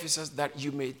Ephesus, that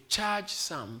you may charge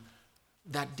some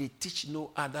that they teach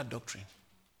no other doctrine.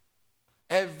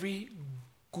 Every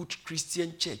good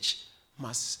Christian church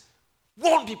must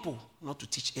warn people not to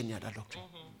teach any other doctrine.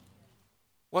 Mm-hmm.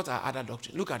 What are other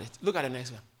doctrines? Look at it. Look at the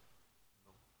next one.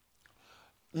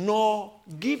 Nor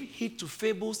give heed to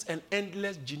fables and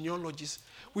endless genealogies,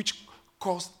 which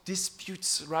cause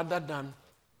disputes rather than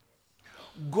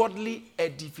godly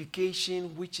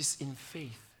edification, which is in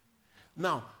faith.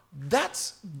 Now,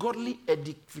 that's godly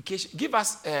edification. Give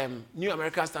us New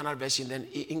American Standard Version, then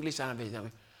English Standard Version.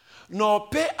 Nor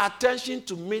pay attention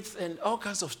to myths and all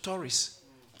kinds of stories.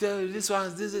 This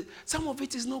one, some of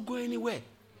it is not going anywhere.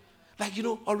 Like,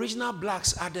 original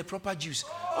blacks are the proper Jews.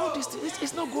 All this,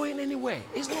 it's not going anywhere.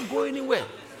 It's not going anywhere.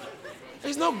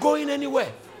 It's not going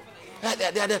anywhere.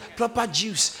 They are the proper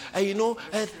Jews. And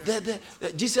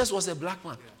Jesus was a black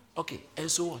man. Okay, and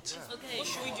so what? Okay. What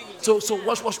should we do? So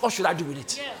what should I do with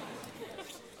it? Yeah.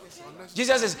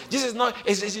 Jesus is not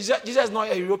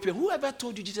a European. Whoever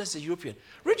told you Jesus is a European?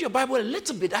 Read your Bible a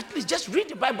little bit. At least just read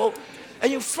the Bible,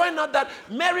 and you find out that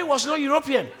Mary was not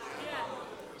European. Yeah.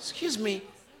 Excuse me.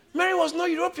 Mary was not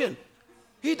European.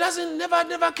 He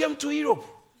never came to Europe.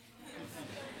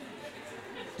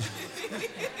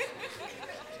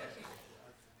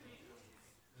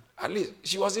 At least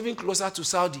she was even closer to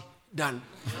Saudi than.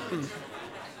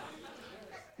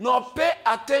 nor pay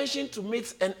attention to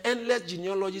myths and endless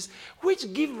genealogies,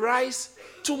 which give rise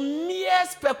to mere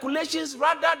speculations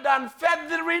rather than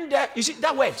furthering the, you see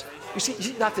that word? You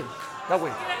see that thing? That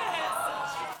word?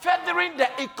 Furthering the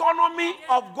economy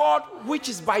of God, which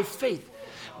is by faith.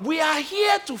 We are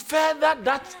here to further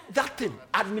that thing,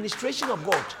 administration of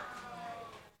God.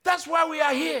 That's why we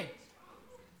are here.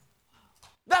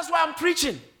 That's why I'm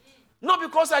preaching. Not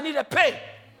because I need a pay.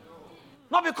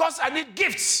 Not because I need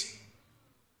gifts.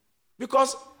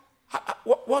 Because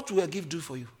what will a gift do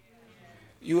for you?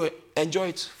 You enjoy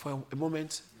it for a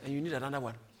moment and you need another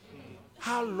one.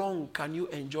 How long can you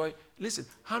enjoy? Listen,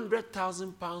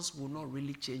 100,000 pounds will not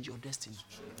really change your destiny.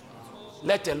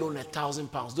 Let alone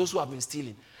 1,000 pounds. Those who have been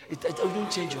stealing, it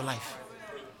won't change your life.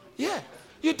 Yeah.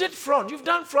 You did fraud. You've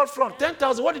done fraud.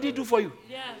 10,000. What did he do for you?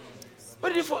 Yeah. What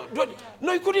did he for?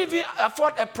 No, you couldn't even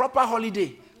afford a proper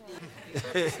holiday.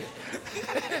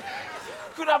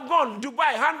 Could have gone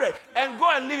Dubai 100 and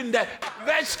go and live in the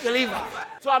Burj Khalifa.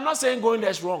 So I'm not saying going there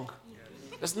is wrong.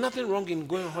 There's nothing wrong in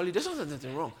going on holiday. There's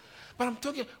nothing wrong. But I'm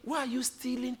talking, why are you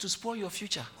stealing to spoil your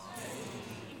future?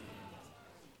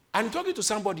 I'm talking to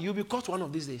somebody, you'll be caught one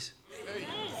of these days.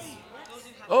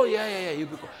 Oh, yeah, you'll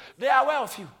be caught. They are aware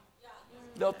of you.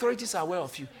 The authorities are aware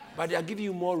of you. But they are giving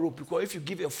you more rope, because if you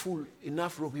give a fool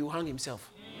enough rope, he will hang himself.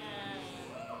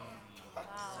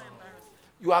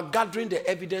 You are gathering the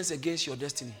evidence against your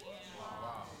destiny.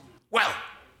 Well,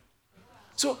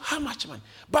 so how much, man?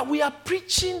 But we are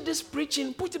preaching this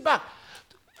preaching, put it back.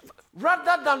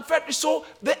 Rather than further, so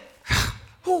there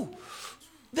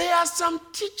are some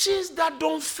teachings that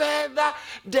don't further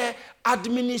the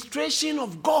administration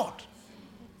of God.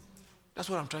 That's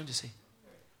what I'm trying to say.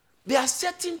 There are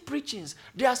certain preachings,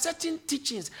 there are certain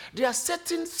teachings, there are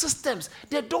certain systems.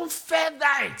 They don't further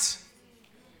it.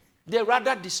 They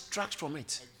rather distract from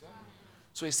it.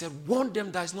 So he said, warn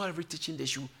them that it's not every teaching they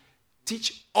should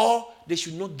teach, or they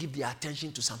should not give their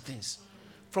attention to some things.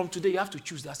 From today, you have to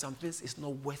choose that some things is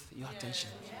not worth your attention.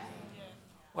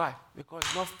 Why? Because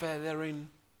it's not furthering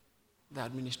the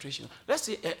administration. Let's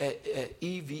say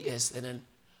EVS, and then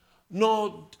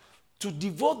nor to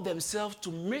devote themselves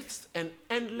to myths and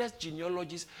endless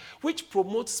genealogies, which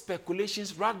promote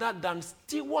speculations rather than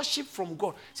stewardship from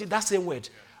God. See, that same word.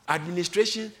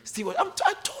 Administration, stewardship.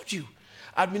 I told you.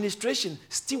 Administration,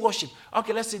 stewardship.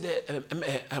 Okay, let's see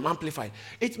the Amplified.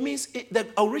 It means, the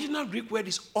original Greek word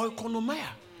is oikonomia.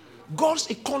 God's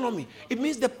economy. It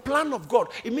means the plan of God.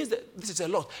 It means this is a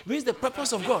lot. It means the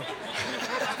purpose of God.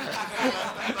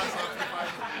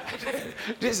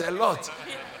 This is a lot.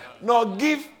 Nor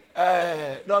give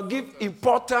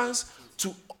importance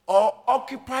to or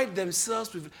occupy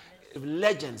themselves with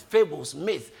legends, fables,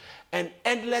 myths, and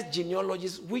endless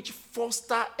genealogies which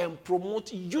foster and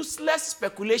promote useless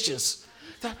speculations.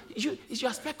 That you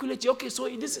are speculating. Okay, so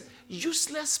it is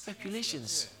useless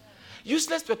speculations.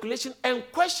 Useless speculation and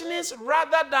questionings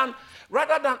rather than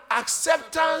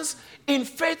acceptance in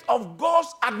faith of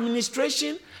God's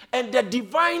administration and the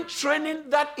divine training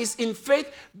that is in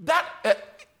faith, that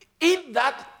in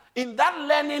that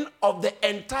learning of the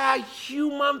entire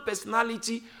human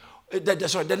personality,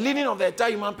 the leaning of the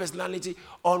entire human personality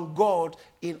on God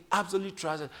in absolute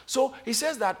trust. So he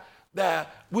says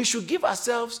that we should give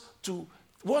ourselves to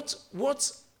what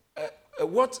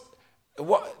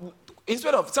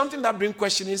instead of something that brings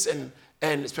questionings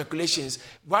and speculations,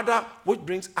 rather what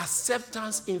brings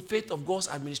acceptance in faith of God's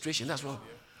administration. That's what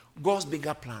God's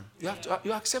bigger plan. You have to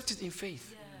you accept it in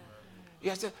faith. You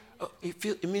have to,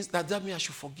 it means that means I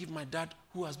should forgive my dad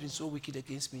who has been so wicked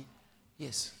against me.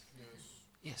 Yes,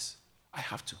 I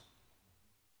have to.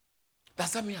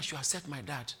 Does that mean I should accept my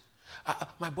dad?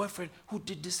 My boyfriend who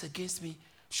did this against me,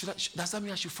 does that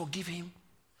mean I should forgive him?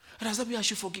 Does that mean I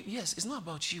should forgive? Yes, it's not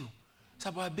about you. It's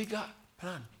about a bigger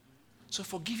plan. So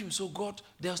forgive him. So God,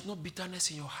 there's no bitterness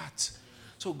in your heart.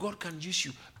 So God can use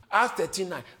you. Acts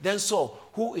 13:9. Then Saul,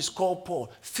 who is called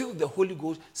Paul, filled the Holy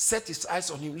Ghost, set his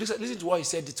eyes on him. Listen to what he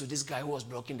said to this guy who was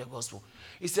blocking the gospel.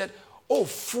 He said, "Oh,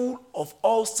 full of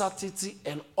all subtlety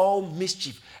and all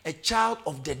mischief, a child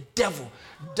of the devil,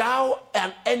 thou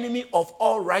an enemy of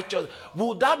all righteousness,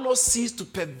 will thou not cease to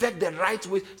pervert the right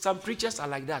way?" Some preachers are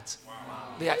like that.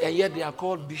 Wow. And yet they are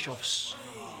called bishops.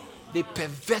 They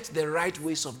pervert the right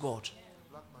ways of God.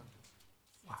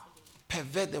 Wow.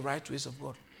 Pervert the right ways of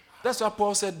God. That's why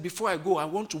Paul said, before I go, I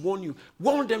want to warn you.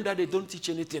 Warn them that they don't teach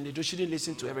anything. They shouldn't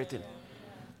listen to everything.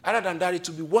 Other than that, it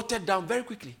will be watered down very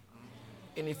quickly.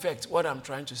 In effect, what I'm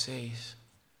trying to say is,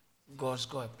 God's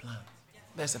got a plan.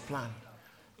 There's a plan.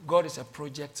 God is a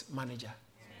project manager.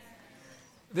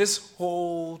 This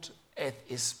whole earth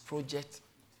is project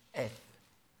earth.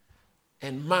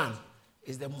 And man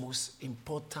is the most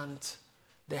important,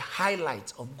 the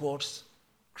highlight of God's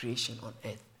creation on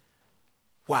earth.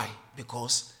 Why?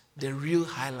 Because the real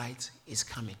highlight is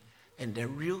coming. And the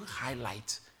real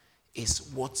highlight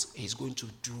is what he's going to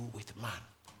do with man.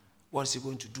 What is he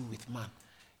going to do with man?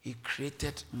 He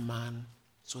created man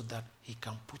so that he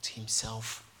can put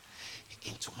himself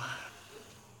into man.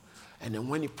 And then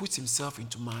when he puts himself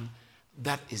into man,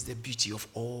 that is the beauty of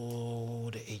all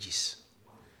the ages.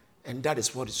 And that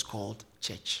is what is called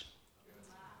church.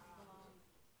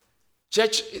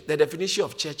 Church, the definition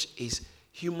of church is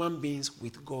human beings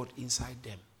with God inside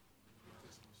them.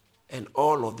 And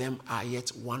all of them are yet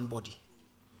one body.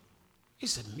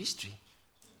 It's a mystery.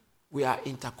 We are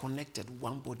interconnected,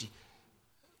 one body.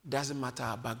 Doesn't matter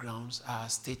our backgrounds, our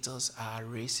status, our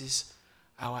races,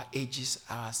 our ages,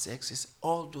 our sexes.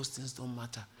 All those things don't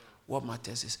matter. What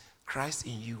matters is Christ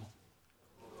in you,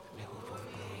 the hope of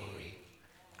glory.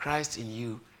 Christ in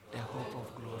you, the hope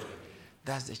of glory.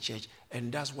 That's the church.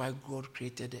 And that's why God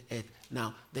created the earth.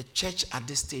 Now, the church at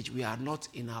this stage, we are not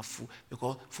in our full,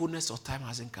 because fullness of time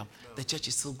hasn't come. The church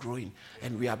is still growing.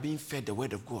 And we are being fed the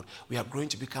word of God. We are growing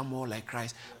to become more like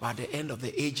Christ. But at the end of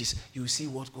the ages, you see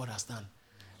what God has done.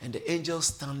 And the angels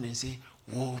stand and say,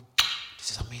 whoa,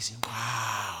 this is amazing.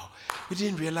 Wow. We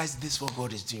didn't realize this is what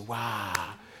God is doing.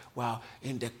 Wow. Wow.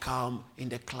 In the calm, in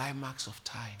the climax of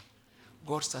time,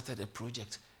 God started a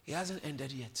project. It hasn't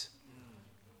ended yet.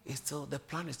 It's still, the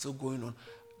plan is still going on.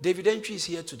 David Antwi is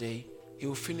here today. He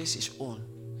will finish his own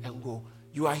and go.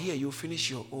 You are here, you will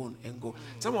finish your own and go.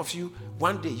 Some of you,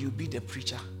 one day you'll be the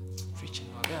preacher preaching.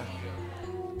 Yeah.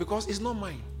 Because it's not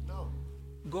mine.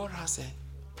 God has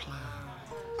a plan.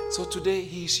 So today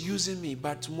he's using me,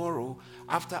 but tomorrow,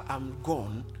 after I'm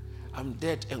gone, I'm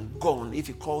dead and gone, if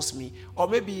he calls me, or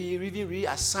maybe he even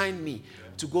reassigned me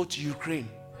to go to Ukraine.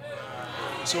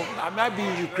 So I might be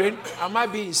in Ukraine, I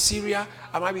might be in Syria,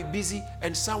 I might be busy,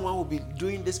 and someone will be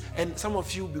doing this, and some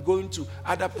of you will be going to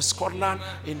Scotland,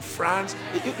 in France.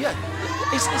 Yeah,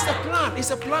 it's a plan. It's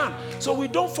a plan. So we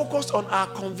don't focus on our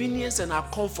convenience and our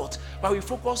comfort, but we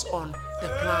focus on the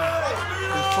plan.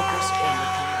 We focus on the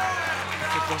plan.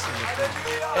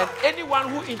 And anyone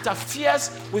who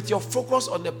interferes with your focus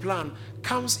on the plan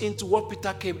comes into what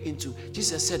Peter came into.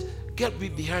 Jesus said, "Get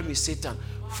behind me, Satan,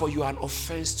 for you are an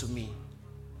offense to me."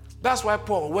 That's why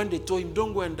Paul, when they told him,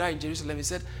 "Don't go and die in Jerusalem," he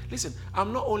said, "Listen,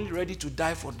 I'm not only ready to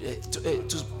die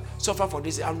to suffer for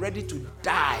this, I'm ready to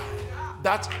die."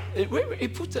 That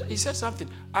he said something,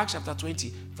 Acts chapter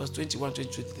 20, verse 21,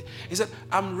 22, 23. He said,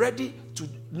 "I'm ready to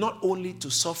not only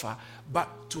to suffer,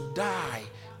 but to die."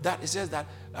 That it says that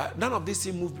none of these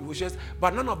things move me, which says,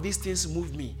 "But none of these things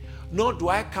move me, nor do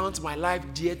I count my life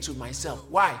dear to myself."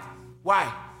 Why?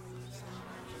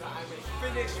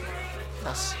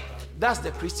 That's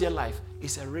the Christian life.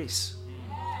 It's a race.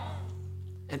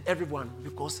 And everyone,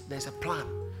 because there's a plan.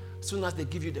 As soon as they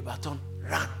give you the baton,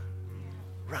 run.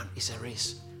 Run. It's a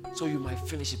race. So you might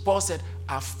finish it. Paul said,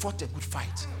 "I've fought a good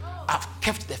fight. I've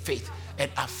kept the faith, and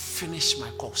I've finished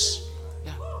my course."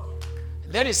 Yeah.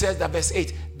 And then he says that verse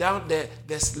 8, "Down there,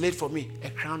 there's laid for me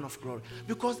a crown of glory."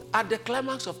 Because at the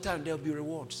climax of time, there'll be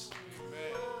rewards.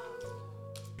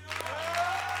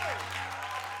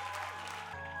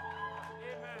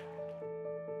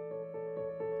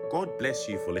 God bless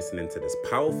you for listening to this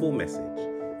powerful message.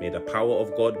 May the power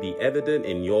of God be evident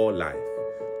in your life.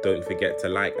 Don't forget to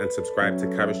like and subscribe to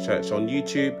Charis Church on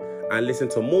YouTube and listen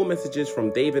to more messages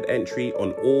from David Antwi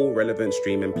on all relevant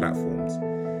streaming platforms.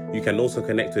 You can also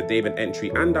connect with David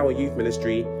Antwi and our youth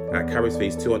ministry at Charis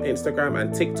Phase 2 on Instagram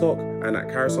and TikTok, and at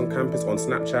Charis on Campus on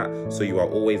Snapchat, so you are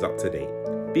always up to date.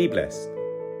 Be blessed.